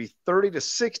believed to be 30 to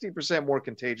 60% more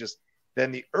contagious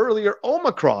than the earlier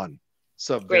Omicron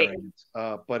subvariant.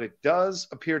 But it does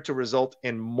appear to result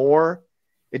in more.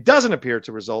 It doesn't appear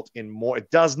to result in more. It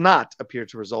does not appear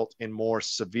to result in more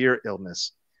severe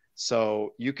illness.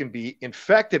 So you can be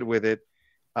infected with it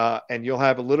and you'll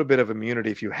have a little bit of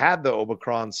immunity. If you had the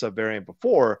Omicron subvariant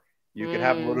before, you can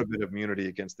have a little bit of immunity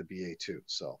against the BA2.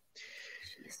 So.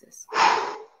 Jesus.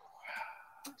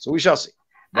 So we shall see.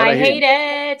 I hate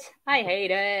it.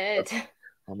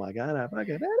 Oh my God, I fucking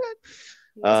hate it.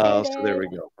 So there we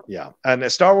go. Yeah. And the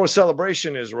Star Wars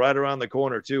Celebration is right around the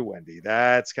corner too, Wendy.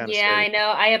 That's kind of scary. I know.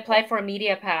 I applied for a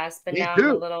media pass, but now I'm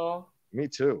a little. Me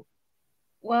too.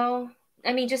 Well,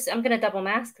 I mean, I'm going to double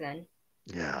mask then.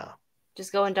 Yeah.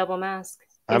 Just go and double mask.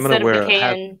 I'm going to wear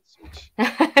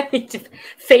a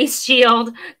face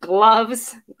shield,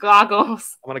 gloves,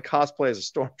 goggles. I'm going to cosplay as a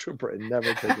stormtrooper and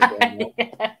never take it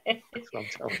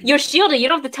down. You're shielded. You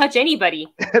don't have to touch anybody.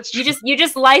 You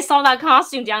just Lysol that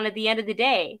costume down at the end of the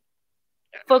day.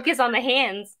 Focus on the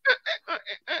hands.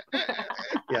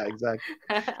 Yeah, exactly.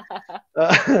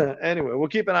 Anyway, we'll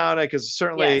keep an eye on it because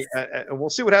certainly, and we'll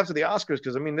see what happens to the Oscars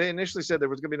because, I mean, they initially said there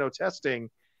was going to be no testing.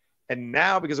 And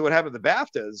now, because of what happened at the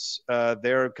BAFTAs,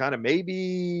 they're kind of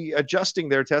maybe adjusting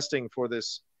their testing for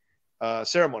this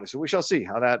ceremony. So we shall see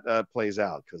how that plays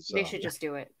out. Because they should just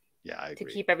do it. Yeah, I agree.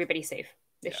 To keep everybody safe.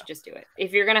 They should just do it.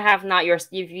 If you're gonna have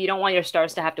if you don't want your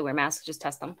stars to have to wear masks, just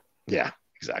test them. Yeah,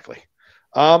 exactly.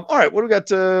 All right, what do we got?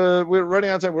 We're running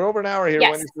out of time. We're over an hour here.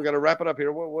 Wendy, so we got to wrap it up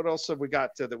here. What else have we got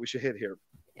that we should hit here?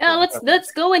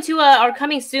 Let's go into our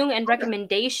coming soon and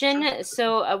recommendation.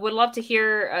 So I would love to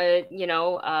hear,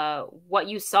 what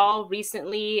you saw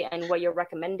recently and what you're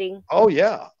recommending. Oh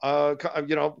yeah,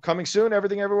 coming soon,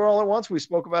 Everything Everywhere All at Once. We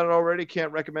spoke about it already.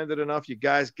 Can't recommend it enough. You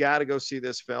guys got to go see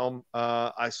this film.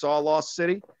 I saw Lost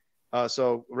City,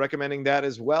 so recommending that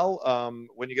as well.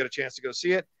 When you get a chance to go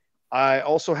see it. I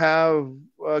also have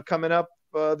coming up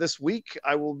this week.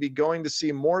 I will be going to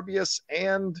see Morbius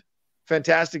and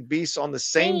Fantastic Beasts on the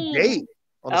same day.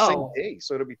 Same day.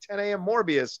 So it'll be 10 a.m.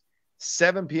 Morbius,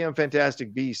 7 p.m.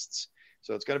 Fantastic Beasts.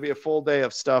 So it's going to be a full day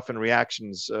of stuff and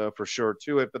reactions for sure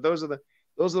to it. But those are the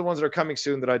ones that are coming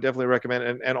soon that I definitely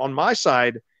recommend. And on my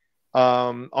side,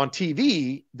 on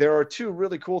TV, there are two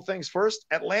really cool things. First,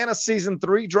 Atlanta season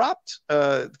 3 dropped.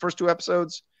 The first 2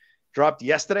 episodes dropped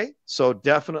yesterday. So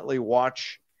definitely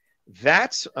watch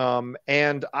that.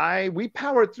 And we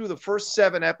powered through the first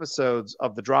 7 episodes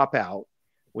of The Dropout,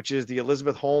 which is the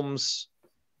Elizabeth Holmes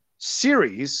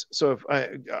series. So if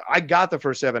I got the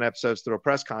first 7 episodes through a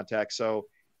press contact. So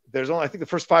there's only, I think the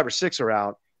first 5 or 6 are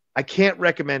out. I can't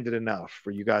recommend it enough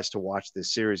for you guys to watch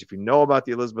this series. If you know about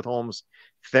the Elizabeth Holmes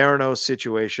Theranos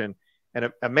situation, and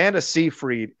Amanda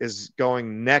Seyfried is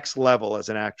going next level as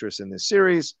an actress in this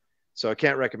series. So I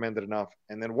can't recommend it enough.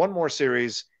 And then one more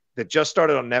series that just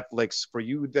started on Netflix for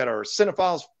you that are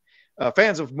cinephiles,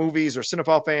 fans of movies, or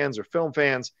cinephile fans or film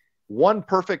fans. One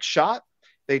Perfect Shot.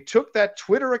 They took that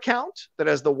Twitter account that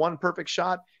has the One Perfect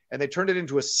Shot and they turned it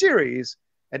into a series.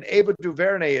 And Ava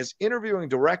DuVernay is interviewing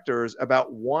directors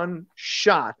about one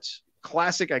shot,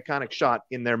 classic, iconic shot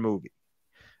in their movie,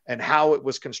 and how it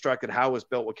was constructed, how it was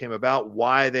built, what came about,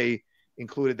 why they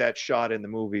included that shot in the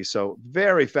movie. So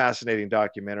very fascinating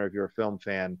documentary if you're a film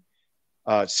fan,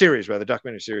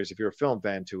 documentary series if you're a film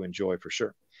fan to enjoy for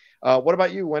sure. What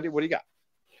about you, Wendy? What do you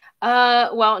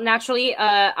got? Well, naturally,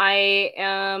 I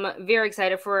am very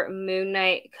excited for Moon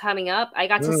Knight coming up. I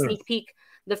got to sneak peek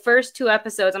the first 2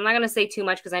 episodes. I'm not going to say too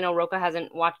much because I know Rocha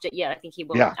hasn't watched it yet. I think he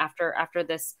will after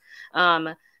this.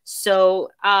 So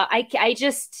I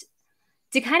just,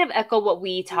 to kind of echo what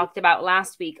we talked about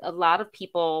last week, a lot of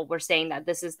people were saying that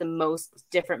this is the most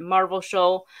different Marvel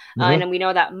show. And we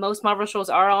know that most Marvel shows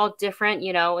are all different.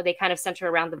 You know, they kind of center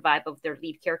around the vibe of their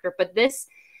lead character. But this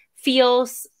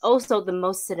feels also the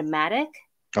most cinematic.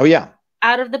 Oh, yeah.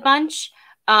 Out of the bunch.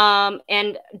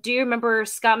 And do you remember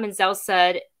Scott Menzel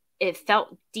said it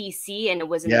felt DC and it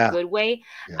was in a good way?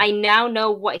 Yeah. I now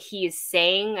know what he is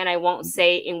saying, and I won't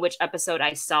say in which episode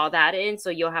I saw that in.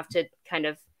 So you'll have to kind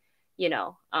of, you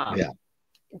know,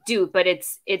 but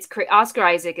it's Oscar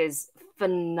Isaac is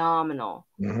phenomenal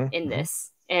in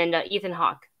this, and Ethan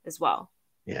Hawke as well.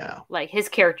 Yeah, like his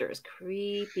character is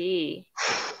creepy.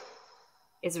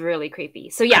 It's really creepy.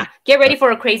 So yeah, get ready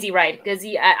for a crazy ride because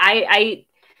I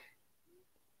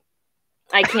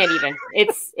can't even.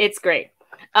 It's great.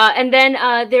 And then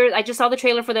I just saw the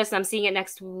trailer for this, and I'm seeing it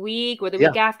next week or the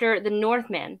week after. The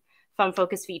Northman Fun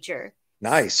Focus feature.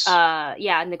 Nice.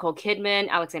 Nicole Kidman,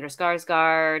 Alexander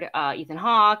Skarsgård, Ethan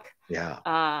Hawke. Yeah.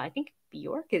 I think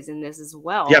Bjork is in this as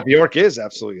well. Yeah, Bjork is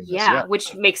absolutely in this. Yeah,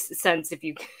 which makes sense if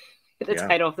you the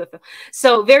title of the film.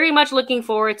 So very much looking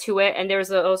forward to it. And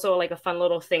there's also like a fun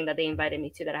little thing that they invited me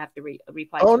to that I have to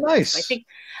reply to. Oh, nice. So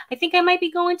I think I might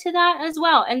be going to that as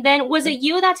well. And then was it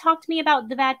you that talked to me about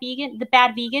the Bad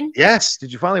Vegan? Yes.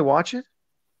 Did you finally watch it?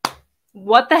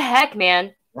 What the heck,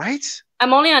 man? Right?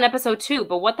 I'm only on episode 2,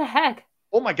 but what the heck?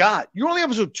 Oh my God. You're only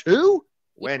episode 2?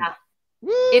 When? Yeah.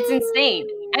 It's insane.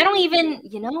 I don't even,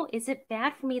 is it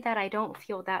bad for me that I don't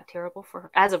feel that terrible for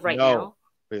her as of right now?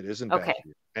 It isn't bad. Okay.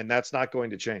 And that's not going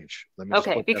to change.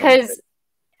 Because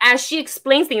as she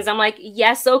explains things, I'm like,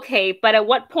 yes, okay. But at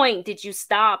what point did you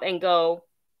stop and go,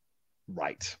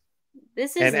 right,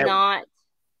 this is not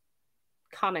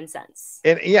common sense?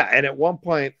 And at one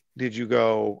point, did you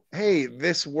go, hey,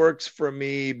 this works for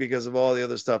me because of all the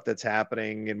other stuff that's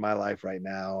happening in my life right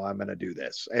now? I'm going to do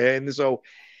this. And so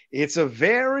it's a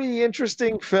very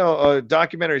interesting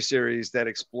documentary series that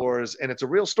explores, and it's a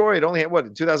real story. It only had,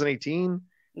 in 2018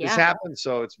 this happened.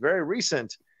 So it's very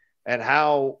recent, and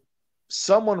how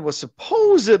someone was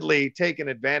supposedly taken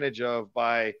advantage of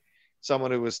by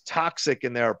someone who was toxic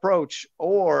in their approach,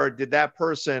 or did that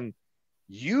person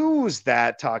use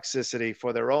that toxicity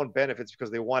for their own benefits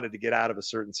because they wanted to get out of a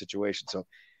certain situation? So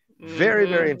very,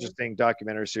 very interesting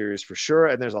documentary series for sure.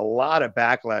 And there's a lot of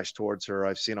backlash towards her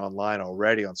I've seen online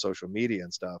already on social media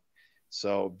and stuff.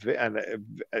 So, and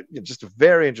just a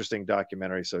very interesting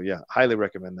documentary. So yeah, highly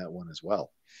recommend that one as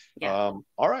well. Yeah.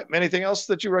 All right. Anything else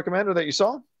that you recommend or that you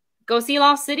saw? Go see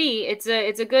Lost City. It's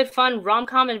a good, fun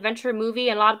rom-com adventure movie,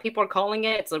 and a lot of people are calling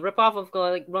it's a ripoff of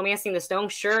like Romancing the Stone.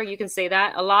 Sure, you can say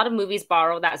that. A lot of movies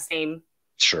borrow that same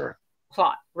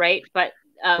plot, right? But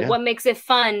what makes it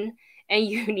fun and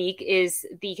unique is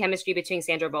the chemistry between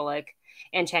Sandra Bullock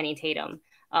and Channing Tatum.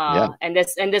 And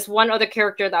this one other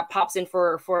character that pops in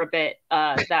for a bit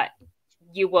that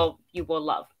you will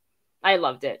love. I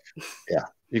loved it. Yeah.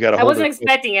 You got. I wasn't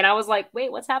expecting it. I was like, wait,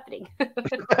 what's happening?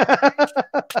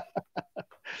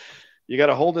 You got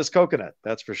to hold his coconut.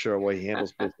 That's for sure. Way he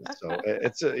handles business. So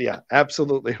it's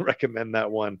absolutely recommend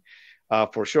that one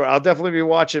for sure. I'll definitely be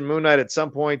watching Moon Knight at some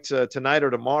point tonight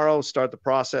or tomorrow. Start the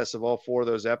process of all 4 of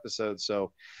those episodes.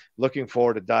 So looking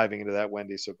forward to diving into that,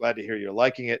 Wendy. So glad to hear you're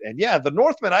liking it. And yeah, The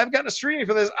Northman. I've gotten a screening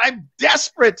for this. I'm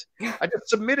desperate. I just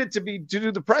submitted to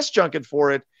do the press junket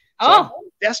for it. So I'm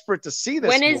desperate to see this.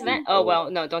 When is that? Oh, well,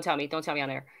 no, don't tell me. Don't tell me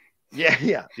on air.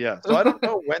 Yeah. So I don't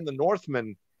know when The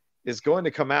Northman is going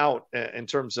to come out in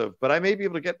terms of, but I may be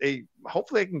able to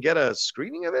hopefully I can get a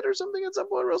screening of it or something at some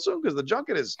point real soon, because the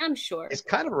junket is, I'm sure, it's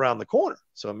kind of around the corner.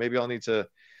 So maybe I'll need to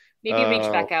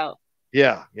reach back out.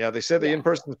 Yeah, they said the Yeah.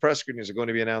 in-person press screenings are going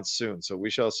to be announced soon, so we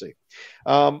shall see.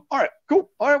 All right,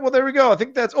 cool. All right, well, there we go. I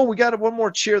think that's. Oh, we got one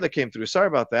more cheer that came through. Sorry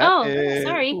about that. Oh,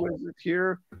 sorry. Who is it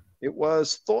here? It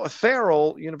was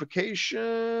Theral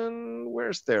Unification.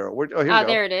 Where's Theral? Oh, here we go.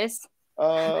 There it is.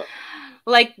 Uh,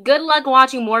 Like, good luck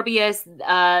watching Morbius.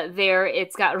 There,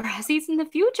 it's got Razzies in the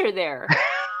future. There.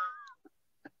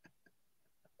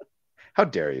 How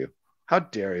dare you? How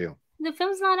dare you? The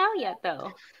film's not out yet,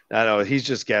 though. I know he's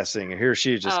just guessing. He or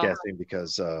she is just guessing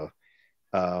because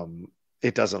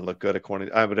it doesn't look good.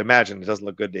 I would imagine it doesn't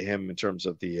look good to him in terms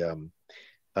of the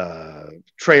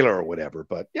trailer or whatever.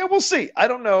 But yeah, we'll see. I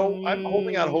don't know. I'm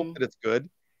holding out hope that it's good.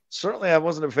 Certainly, I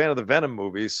wasn't a fan of the Venom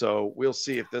movie, so we'll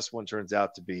see if this one turns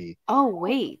out to be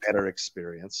a better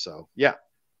experience. So yeah.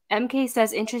 MK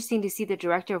says, interesting to see the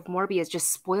director of Morbius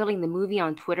just spoiling the movie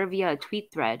on Twitter via a tweet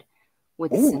thread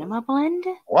with Cinema Blend.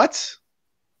 What?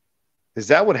 Is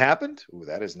that what happened? Ooh,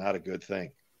 that is not a good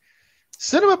thing.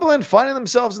 Cinema Blend finding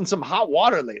themselves in some hot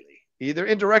water lately, either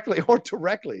indirectly or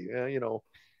directly.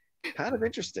 Kind of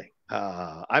interesting.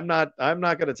 I'm not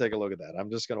going to take a look at that.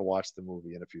 I'm just going to watch the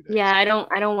movie in a few days. Yeah, I don't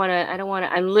want to.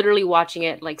 I'm literally watching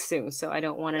it like soon, so I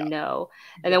don't want to know.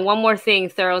 And then one more thing,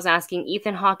 Theral's asking,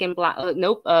 Ethan Hawke in Black.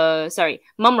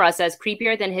 Mumra says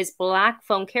creepier than his Black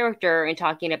Phone character, and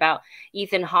talking about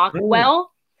Ethan Hawke.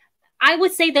 Well, I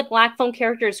would say the Black Phone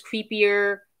character is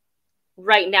creepier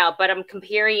right now, but I'm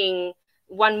comparing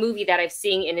one movie that I've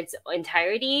seen in its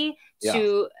entirety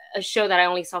to a show that I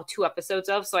only saw 2 episodes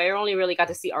of, so I only really got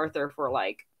to see Arthur for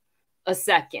like a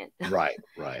second. Right.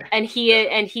 and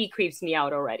he creeps me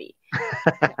out already.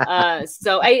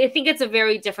 So I think it's a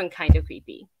very different kind of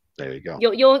creepy. There you go.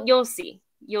 You'll see.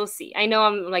 I know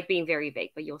I'm like being very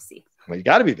vague, but you'll see. Well, you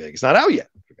got to be vague. It's not out yet.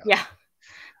 Yeah.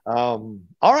 All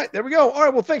right, there we go. All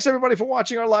right, well, thanks everybody for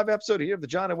watching our live episode here of the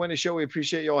John and Wendy Show. We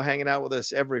appreciate you all hanging out with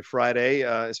us every Friday,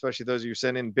 especially those of you who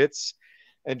send in bits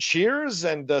and cheers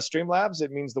and Streamlabs.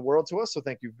 It means the world to us, so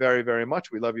thank you very, very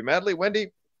much. We love you madly.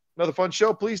 Wendy, another fun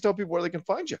show. Please tell people where they can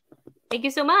find you. Thank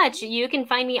you so much. You can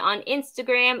find me on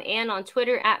Instagram and on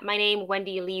Twitter at my name,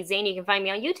 Wendy Lee Zane. You can find me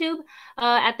on YouTube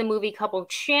at the Movie Couple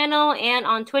channel, and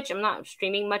on Twitch. I'm not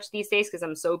streaming much these days because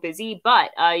I'm so busy, but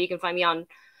you can find me on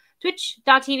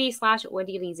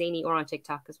twitch.tv/Wendy Lee Zaney or on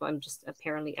TikTok as well. I'm just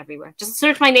apparently everywhere. Just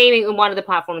search my name in one of the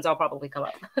platforms. I'll probably come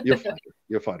up.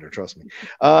 You'll find her. Trust me.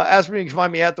 As for me, you can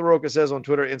find me at The Rocha Says on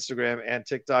Twitter, Instagram, and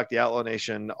TikTok, The Outlaw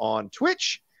Nation on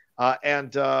Twitch.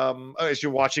 And as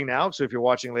you're watching now, so if you're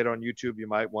watching later on YouTube, you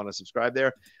might want to subscribe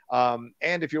there.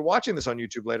 And if you're watching this on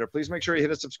YouTube later, please make sure you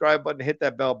hit a subscribe button, hit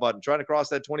that bell button. Trying to cross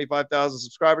that 25,000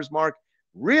 subscribers mark.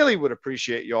 Really would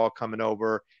appreciate you all coming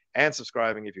over and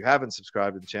subscribing if you haven't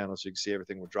subscribed to the channel, so you can see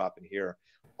everything we're dropping here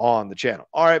on the channel.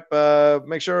 All right,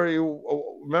 make sure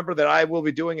you remember that I will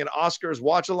be doing an Oscars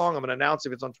watch along. I'm going to announce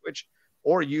if it's on Twitch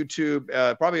or YouTube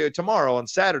probably tomorrow on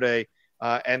Saturday,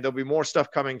 and there'll be more stuff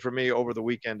coming for me over the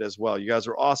weekend as well. You guys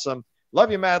are awesome.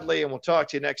 Love you madly, and we'll talk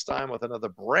to you next time with another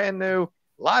brand new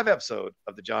live episode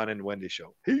of the John and Wendy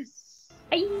Show. Peace.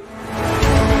 Bye.